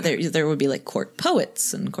same way that there would be like court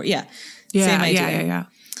poets and court. Same idea.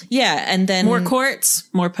 Yeah, and then more courts,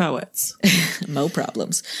 more poets. Mo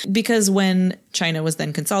problems. Because when China was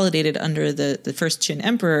then consolidated under the first Qin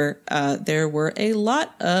emperor, there were a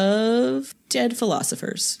lot of dead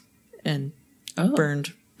philosophers and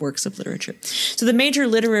burned works of literature. So the major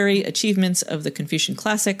literary achievements of the Confucian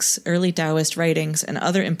classics, early Taoist writings, and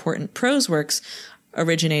other important prose works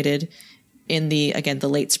originated in the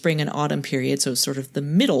late spring and autumn period, so sort of the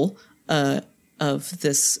middle of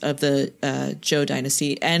the Zhou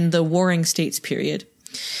dynasty and the Warring States period.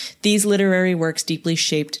 These literary works deeply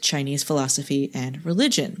shaped Chinese philosophy and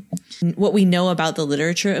religion. What we know about the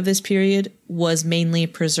literature of this period was mainly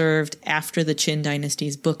preserved after the Qin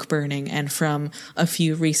dynasty's book burning and from a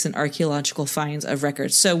few recent archaeological finds of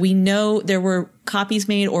records. So we know there were copies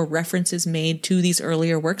made or references made to these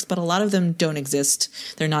earlier works, but a lot of them don't exist.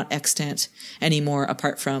 They're not extant anymore,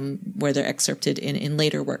 apart from where they're excerpted in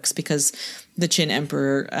later works, because the Qin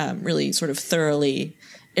emperor really sort of thoroughly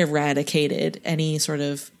eradicated any sort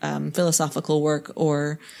of philosophical work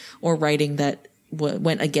or writing that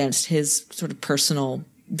went against his sort of personal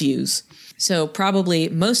views. So probably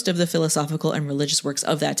most of the philosophical and religious works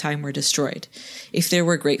of that time were destroyed. If there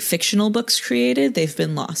were great fictional books created, they've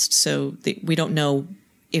been lost. So we don't know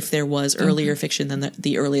if there was earlier fiction than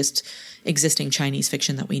the earliest existing Chinese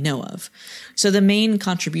fiction that we know of. So the main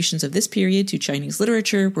contributions of this period to Chinese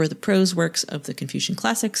literature were the prose works of the Confucian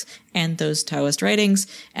classics and those Taoist writings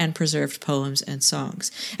and preserved poems and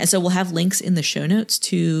songs. And so we'll have links in the show notes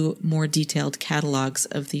to more detailed catalogs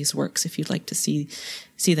of these works if you'd like to see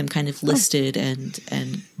them kind of listed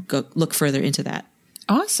and go look further into that.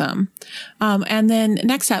 Awesome. And then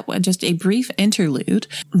next up, just a brief interlude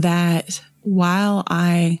that while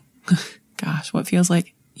what feels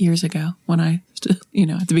like years ago when at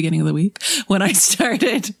the beginning of the week, when I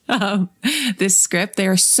started this script,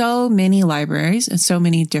 there are so many libraries and so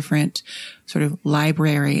many different sort of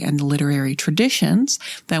library and literary traditions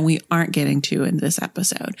that we aren't getting to in this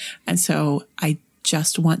episode. And so I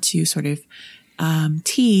just want to sort of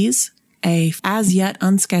tease a as yet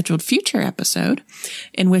unscheduled future episode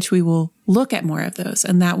in which we will look at more of those.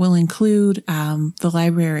 And that will include the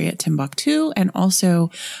library at Timbuktu and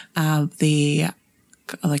also the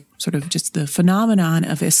phenomenon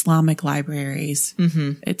of Islamic libraries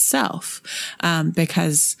itself,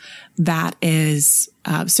 because that is,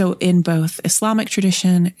 so in both Islamic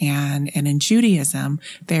tradition and in Judaism,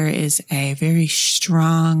 there is a very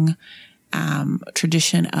strong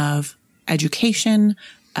tradition of education,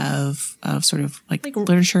 of sort of like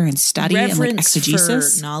literature and study and like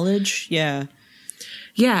exegesis. For knowledge. Yeah.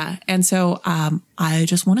 Yeah. And so I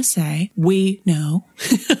just want to say we know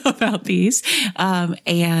about these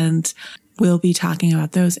and we'll be talking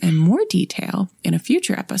about those in more detail in a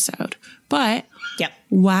future episode. But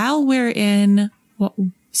while we're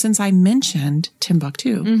since I mentioned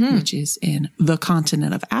Timbuktu, which is in the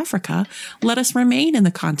continent of Africa, let us remain in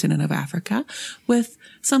the continent of Africa with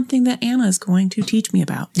something that Anna is going to teach me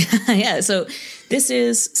about. Yeah. So this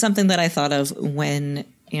is something that I thought of when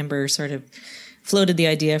Amber sort of floated the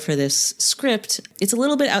idea for this script. It's a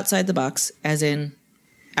little bit outside the box, as in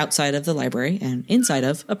outside of the library and inside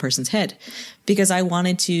of a person's head, because I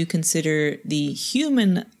wanted to consider the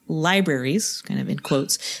human libraries, kind of in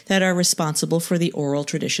quotes, that are responsible for the oral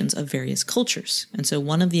traditions of various cultures. And so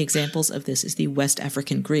one of the examples of this is the West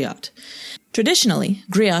African griot. Traditionally,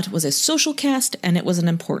 griot was a social caste and it was an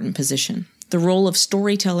important position. The role of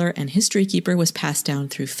storyteller and history keeper was passed down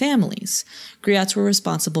through families. Griots were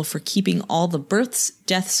responsible for keeping all the births,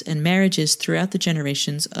 deaths, and marriages throughout the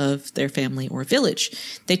generations of their family or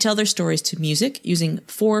village. They tell their stories to music using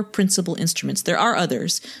 4 principal instruments. There are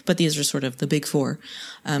others, but these are sort of the big 4.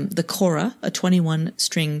 The kora, a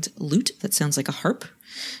 21-stringed lute that sounds like a harp.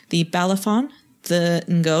 The balafon, the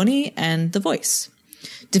ngoni, and the voice.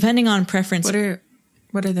 Depending on preference.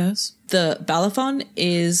 What are those? The balafon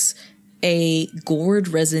is a gourd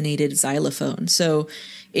resonated xylophone. So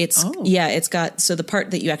it's got, so the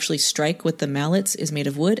part that you actually strike with the mallets is made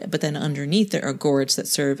of wood, but then underneath there are gourds that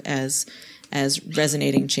serve as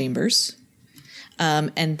resonating chambers.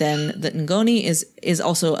 And then the ngoni is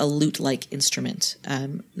also a lute-like instrument.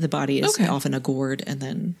 The body is often a gourd, and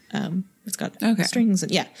then it's got strings.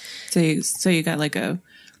 And, So you got like a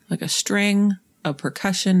string, a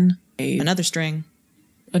percussion, another string,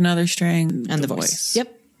 and the voice.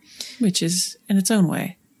 Yep. Which is, in its own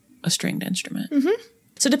way, a stringed instrument. Mm-hmm.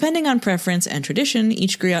 So depending on preference and tradition,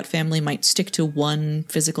 each griot family might stick to one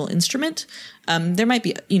physical instrument. There might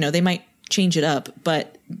be, they might change it up,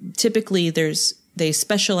 but typically they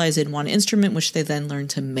specialize in one instrument, which they then learn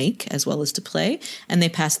to make as well as to play, and they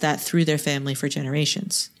pass that through their family for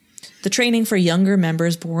generations. The training for younger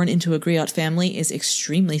members born into a griot family is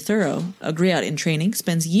extremely thorough. A griot in training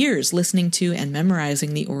spends years listening to and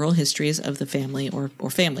memorizing the oral histories of the family or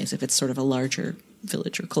families, if it's sort of a larger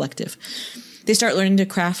village or collective. They start learning to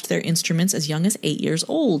craft their instruments as young as 8 years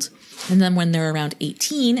old. And then when they're around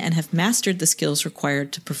 18 and have mastered the skills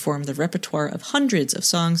required to perform the repertoire of hundreds of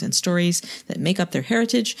songs and stories that make up their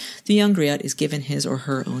heritage, the young griot is given his or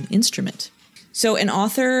her own instrument. So an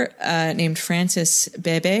author named Francis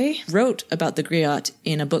Bebe wrote about the griot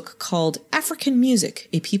in a book called African Music,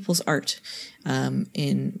 A People's Art.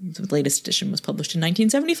 In the latest edition was published in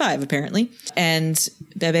 1975, apparently. And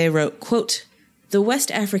Bebe wrote, quote, "The West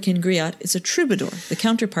African griot is a troubadour, the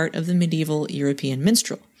counterpart of the medieval European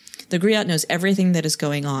minstrel. The griot knows everything that is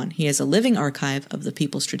going on. He is a living archive of the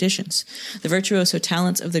people's traditions. The virtuoso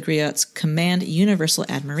talents of the griots command universal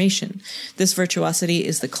admiration. This virtuosity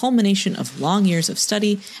is the culmination of long years of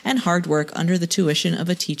study and hard work under the tuition of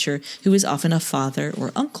a teacher who is often a father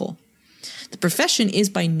or uncle. The profession is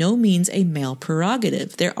by no means a male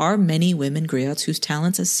prerogative. There are many women griots whose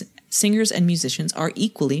talents as singers and musicians are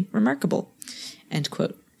equally remarkable." End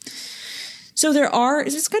quote. So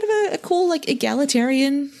it's kind of a cool, like,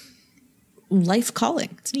 egalitarian life calling.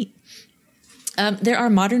 It's neat. There are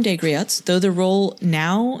modern day griots, though the role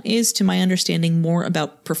now is, to my understanding, more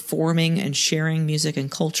about performing and sharing music and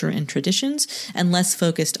culture and traditions, and less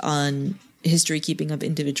focused on history keeping of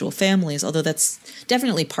individual families, although that's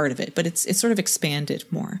definitely part of it, but it's sort of expanded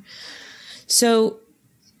more. So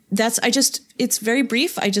it's very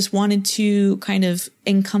brief. I just wanted to kind of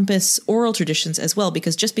encompass oral traditions as well,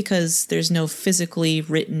 because just because there's no physically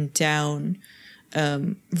written down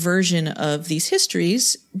version of these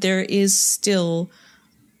histories, there is still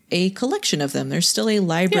a collection of them. There's still a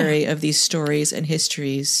library of these stories and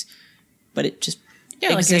histories, but it just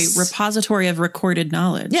exists. Like a repository of recorded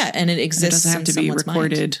knowledge. Yeah, and it exists. It doesn't have to be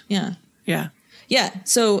recorded. Mind. Yeah.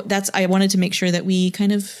 So I wanted to make sure that we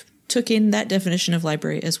kind of took in that definition of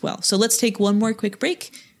library as well. So let's take one more quick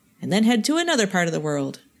break and then head to another part of the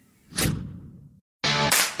world.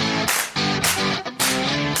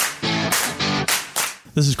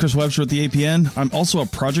 This is Chris Webster at the APN. I'm also a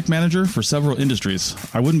project manager for several industries.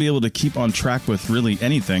 I wouldn't be able to keep on track with really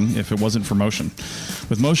anything if it wasn't for Motion.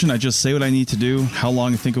 With Motion, I just say what I need to do, how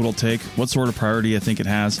long I think it will take, what sort of priority I think it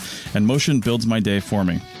has, and Motion builds my day for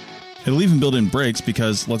me. It'll even build in breaks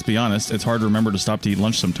because, let's be honest, it's hard to remember to stop to eat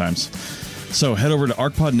lunch sometimes. So head over to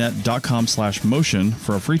arcpodnet.com/motion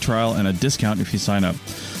for a free trial and a discount if you sign up.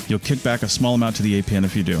 You'll kick back a small amount to the APN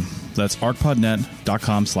if you do. That's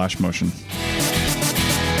arcpodnet.com/motion.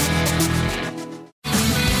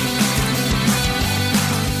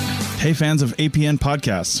 Hey fans of APN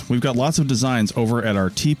podcasts, we've got lots of designs over at our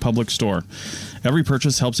TeePublic store. Every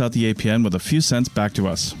purchase helps out the APN with a few cents back to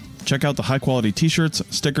us. Check out the high-quality t-shirts,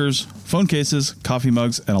 stickers, phone cases, coffee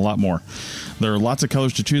mugs, and a lot more. There are lots of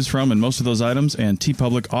colors to choose from in most of those items, and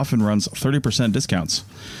TeePublic often runs 30% discounts.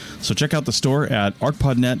 So check out the store at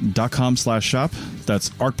arcpodnet.com/shop. That's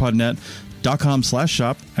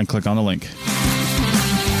arcpodnet.com/shop, and click on the link.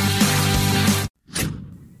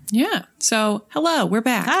 Yeah. So, hello, we're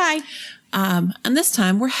back. Hi. And this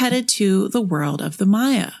time we're headed to the world of the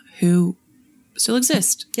Maya, who still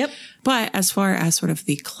exist. Yep. But as far as sort of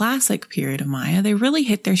the classic period of Maya, they really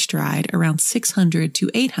hit their stride around 600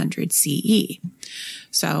 to 800 CE.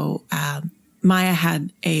 So, Maya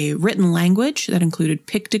had a written language that included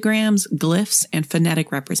pictograms, glyphs, and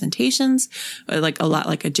phonetic representations, like a lot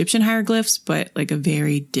like Egyptian hieroglyphs, but like a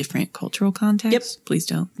very different cultural context. Yep. Please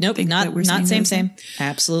don't. Nope. think that we're Not saying same.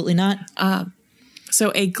 Absolutely not.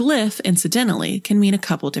 So a glyph, incidentally, can mean a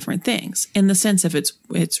couple different things in the sense of its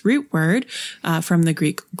root word from the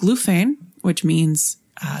Greek glyphein, which means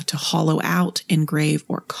to hollow out, engrave,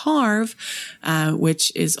 or carve,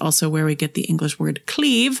 which is also where we get the English word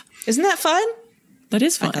cleave. Isn't that fun? That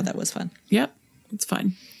is fun. I thought that was fun. Yep, it's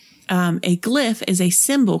fun. A glyph is a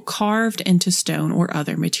symbol carved into stone or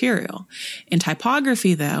other material. In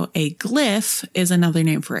typography, though, a glyph is another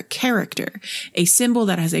name for a character, a symbol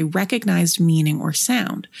that has a recognized meaning or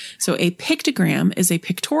sound. So a pictogram is a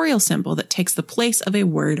pictorial symbol that takes the place of a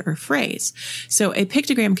word or phrase. So a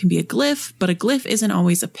pictogram can be a glyph, but a glyph isn't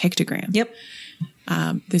always a pictogram. Yep.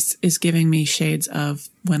 This is giving me shades of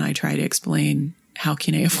when I try to explain how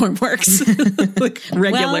cuneiform works like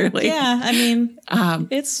regularly. Well, yeah, I mean,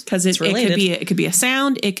 it's because it could be a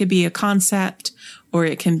sound, it could be a concept, or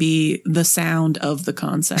it can be the sound of the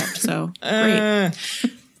concept. So great.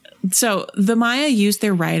 So the Maya used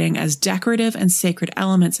their writing as decorative and sacred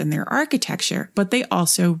elements in their architecture, but they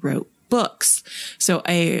also wrote books. So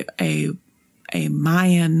a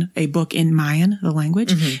book in Mayan, the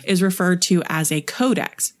language, is referred to as a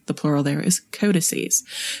codex. The plural there is codices.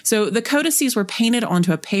 So the codices were painted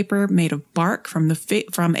onto a paper made of bark from a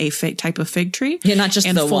type of fig tree. Yeah, not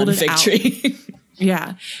just the one fig tree.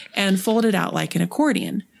 Yeah, and folded out like an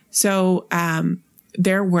accordion. So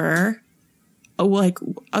there were,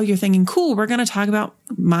 you're thinking, cool, we're going to talk about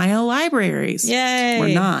Maya libraries. Yay.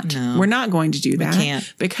 We're not. No. We're not going to do that. We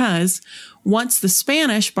can't. Because once the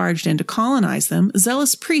Spanish barged in to colonize them,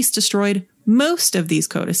 zealous priests destroyed most of these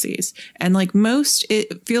codices. And like most,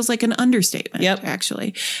 it feels like an understatement,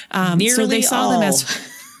 actually. Nearly they saw them all.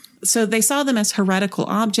 So they saw them as heretical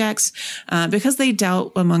objects because they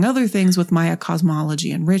dealt, among other things, with Maya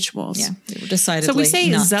cosmology and rituals. Yeah, they were decidedly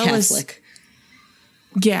not Catholic.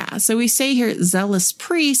 Yeah, so we say here zealous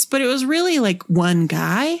priest, but it was really like one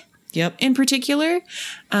guy. Yep. In particular,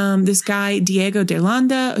 this guy, Diego de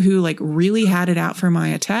Landa, who like really had it out for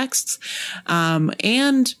Maya texts,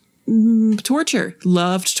 and torture,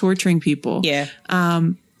 loved torturing people. Yeah.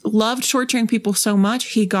 Loved torturing people so much,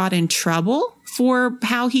 he got in trouble for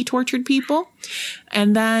how he tortured people,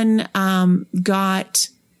 and then got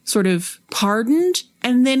sort of pardoned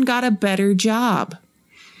and then got a better job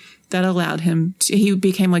that allowed him to, he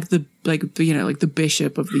became like the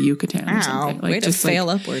bishop of the Yucatan or something. Like, way to fail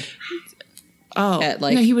upward. Oh,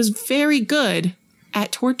 no, he was very good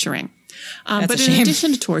at torturing. But in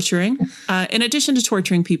addition to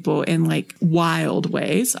torturing people in like wild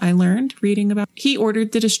ways, I learned reading about, he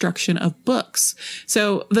ordered the destruction of books.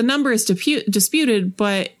 So the number is disputed,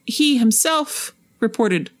 but he himself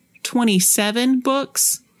reported 27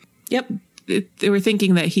 books. Yep. They were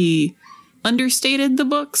thinking that he understated the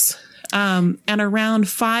books. And around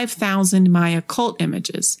 5,000 Maya cult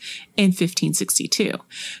images in 1562.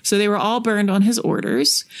 So they were all burned on his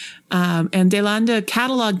orders. And De Landa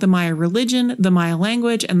cataloged the Maya religion, the Maya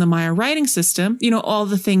language, and the Maya writing system. You know, all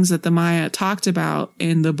the things that the Maya talked about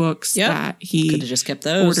in the books that he could have just kept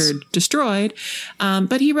those. Ordered destroyed.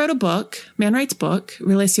 But he wrote a book, Man Writes Book,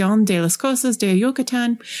 Relación de las Cosas de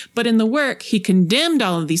Yucatán. But in the work, he condemned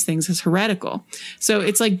all of these things as heretical. So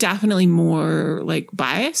it's like definitely more like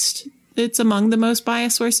biased. It's among the most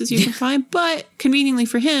biased sources you can find, but conveniently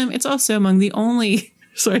for him, it's also among the only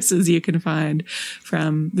sources you can find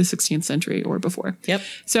from the 16th century or before. Yep.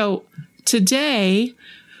 So today,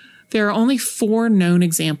 there are only 4 known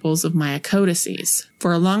examples of Maya codices.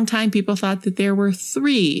 For a long time, people thought that there were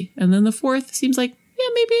 3, and then the 4th seems like, yeah,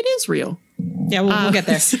 maybe it is real. Yeah, we'll get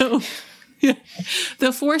there. So, yeah.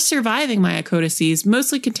 The 4 surviving Maya codices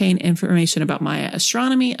mostly contain information about Maya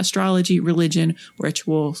astronomy, astrology, religion,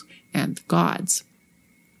 rituals, and the gods.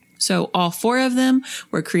 So all 4 of them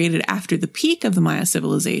were created after the peak of the Maya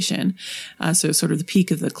civilization. So sort of the peak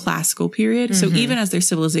of the classical period. So even as their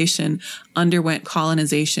civilization underwent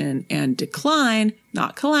colonization and decline,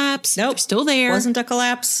 not collapse. Nope. They're still there. Wasn't a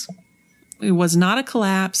collapse. It was not a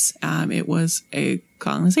collapse. It was a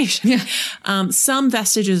colonization. Yeah. Some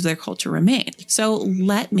vestiges of their culture remain. So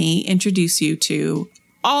let me introduce you to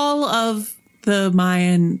all of the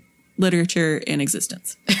Mayan literature in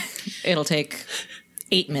existence. It'll take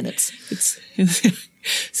 8 minutes.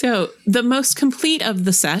 So the most complete of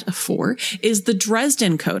the set of 4 is the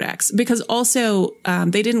Dresden Codex, because also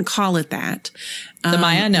they didn't call it that. The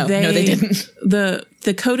Maya? No, they didn't.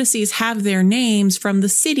 The codices have their names from the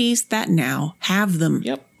cities that now have them.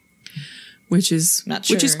 Yep. Which is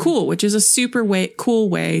cool, which is a super cool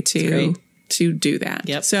way to do that.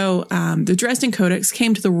 Yep. So the Dresden Codex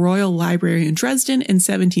came to the Royal Library in Dresden in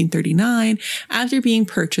 1739 after being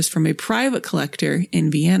purchased from a private collector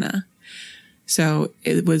in Vienna. So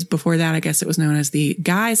it was before that, I guess it was known as the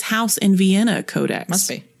Guy's House in Vienna Codex. Must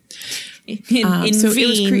be. In so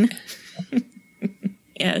Wien.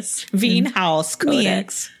 Yes. Wien House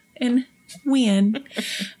Codex. In Wien.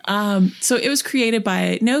 So it was created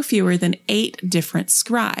by no fewer than 8 different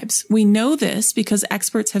scribes. We know this because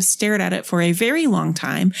experts have stared at it for a very long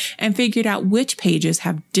time and figured out which pages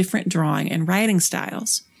have different drawing and writing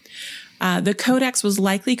styles. The codex was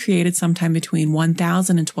likely created sometime between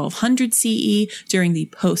 1000 and 1200 CE during the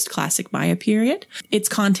post-classic Maya period. Its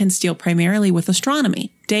contents deal primarily with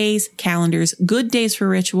astronomy, days, calendars, good days for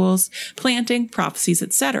rituals, planting, prophecies,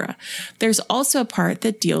 etc. There's also a part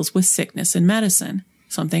that deals with sickness and medicine,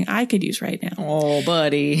 something I could use right now. Oh,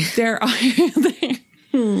 buddy. There are...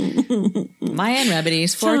 Mayan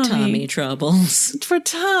remedies for tummy troubles. For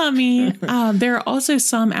Tommy. There are also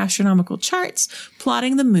some astronomical charts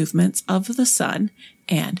plotting the movements of the sun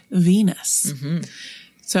and Venus. Mm-hmm.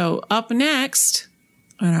 So up next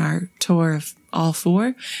on our tour of all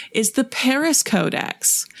 4 is the Paris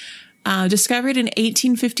Codex, discovered in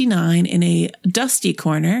 1859 in a dusty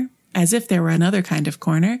corner, as if there were another kind of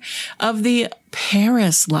corner, of the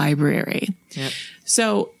Paris Library. Yep.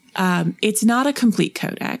 So it's not a complete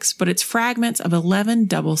codex, but it's fragments of 11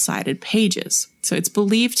 double-sided pages. So it's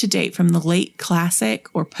believed to date from the late classic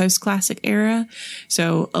or post-classic era.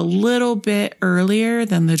 So a little bit earlier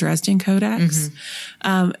than the Dresden Codex.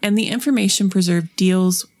 Mm-hmm. And the information the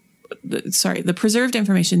preserved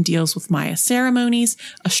information deals with Maya ceremonies,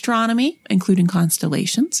 astronomy, including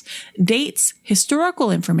constellations, dates,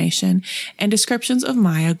 historical information, and descriptions of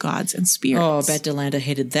Maya gods and spirits. Oh, I bet De Landa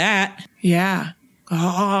hated that. Yeah.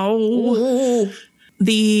 Oh.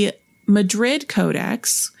 The Madrid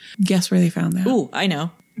Codex. Guess where they found that? Ooh, I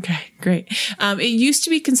know. Okay, great. It used to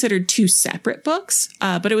be considered 2 separate books,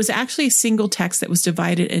 but it was actually a single text that was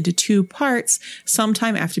divided into 2 parts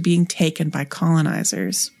sometime after being taken by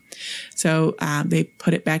colonizers. So they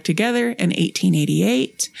put it back together in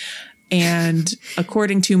 1888. And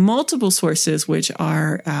according to multiple sources, which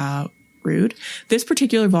are rude, this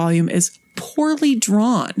particular volume is poorly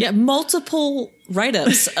drawn. Yeah, multiple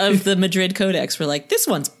write-ups of the Madrid Codex were like, this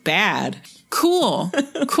one's bad. Cool.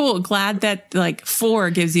 Glad that 4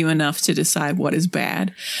 gives you enough to decide what is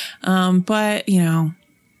bad. But,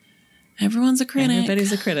 everyone's a critic.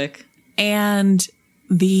 Everybody's a critic. And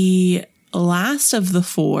the last of the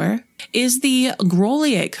 4 is the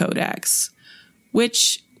Grolier Codex,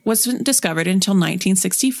 which wasn't discovered until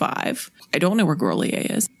 1965. I don't know where Grolier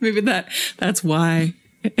is. Maybe that's why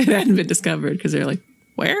it hadn't been discovered, because they're like,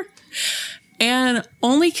 where? And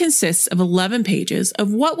only consists of 11 pages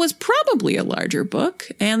of what was probably a larger book,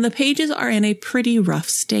 and the pages are in a pretty rough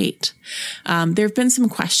state. There have been some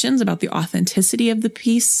questions about the authenticity of the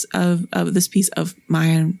piece of this piece of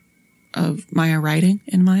Mayan writing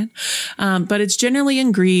in Mayan, but it's generally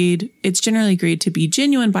agreed to be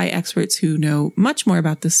genuine by experts who know much more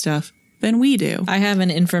about this stuff than we do. I have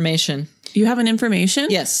an information. You have an information?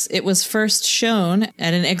 Yes, it was first shown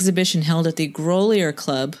at an exhibition held at the Grolier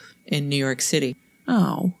Club in New York City.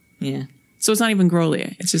 Oh. Yeah. So it's not even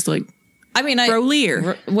Grolier. It's just like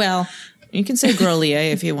Grolier. Well, you can say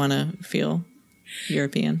Grolier if you want to feel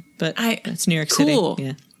European, but it's New York City.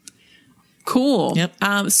 Yeah. Cool.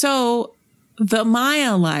 Yep. So the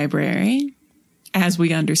Maya Library, as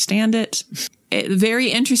we understand it, very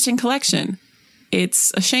interesting collection.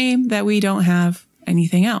 It's a shame that we don't have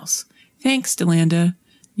anything else. Thanks, Delanda,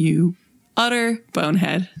 you utter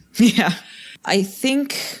bonehead. Yeah. I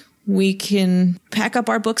think we can pack up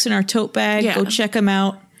our books in our tote bag, go check them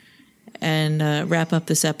out, and wrap up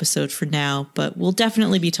this episode for now. But we'll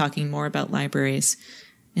definitely be talking more about libraries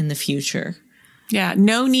in the future. Yeah,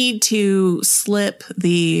 no need to slip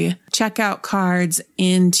the checkout cards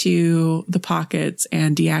into the pockets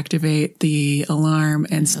and deactivate the alarm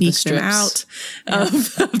and sneak them out of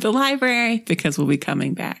the library, because we'll be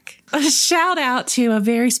coming back. A shout out to a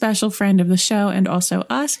very special friend of the show and also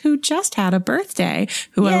us who just had a birthday,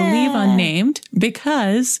 who I'll leave unnamed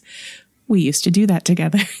because we used to do that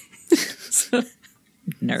together.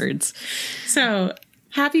 Nerds. So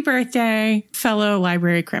happy birthday, fellow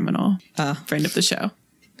library criminal, friend of the show.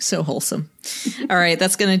 So wholesome. All right,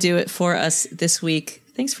 that's going to do it for us this week.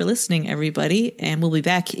 Thanks for listening, everybody. And we'll be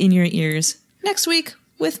back in your ears next week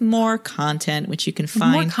with more content, which you can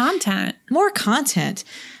find. More content,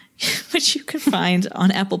 which you can find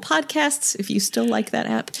on Apple Podcasts, if you still like that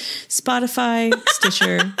app, Spotify,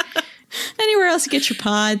 Stitcher, anywhere else you get your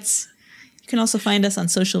pods. You can also find us on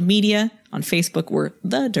social media. On Facebook, we're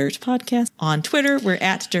The Dirt Podcast. On Twitter, we're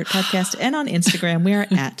at Dirt Podcast. And on Instagram, we are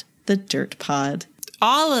at The Dirt Pod.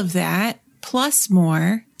 All of that, plus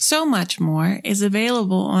more, so much more, is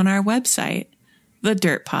available on our website,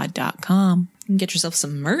 thedirtpod.com. You can get yourself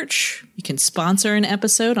some merch. You can sponsor an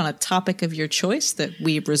episode on a topic of your choice that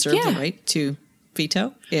we reserve the right to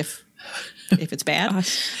veto if it's bad.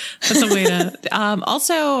 That's a way to...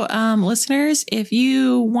 also, listeners, if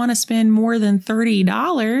you want to spend more than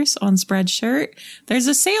 $30 on Spreadshirt, there's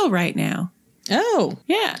a sale right now. Oh.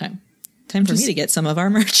 Yeah. Time for me to get some of our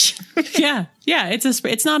merch. Yeah.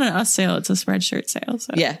 It's not an us sale. It's a Spreadshirt sale.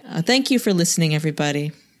 So. Yeah. Thank you for listening,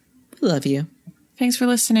 everybody. We love you. Thanks for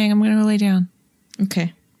listening. I'm going to go lay down.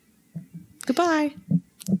 Okay. Goodbye.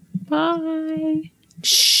 Bye.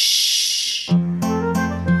 Shh.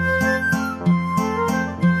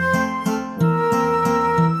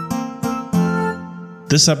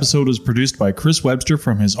 This episode was produced by Chris Webster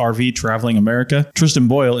from his RV Traveling America, Tristan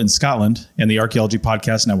Boyle in Scotland, and the Archaeology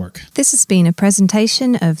Podcast Network. This has been a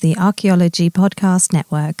presentation of the Archaeology Podcast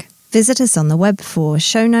Network. Visit us on the web for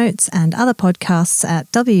show notes and other podcasts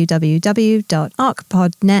at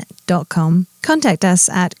www.archpodnet.com. Contact us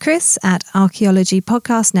at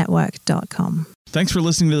chris@archaeologypodcastnetwork.com. Thanks for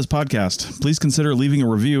listening to this podcast. Please consider leaving a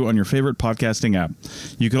review on your favorite podcasting app.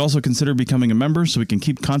 You could also consider becoming a member so we can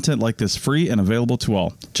keep content like this free and available to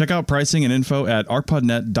all. Check out pricing and info at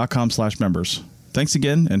archpodnet.com/members. Thanks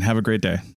again and have a great day.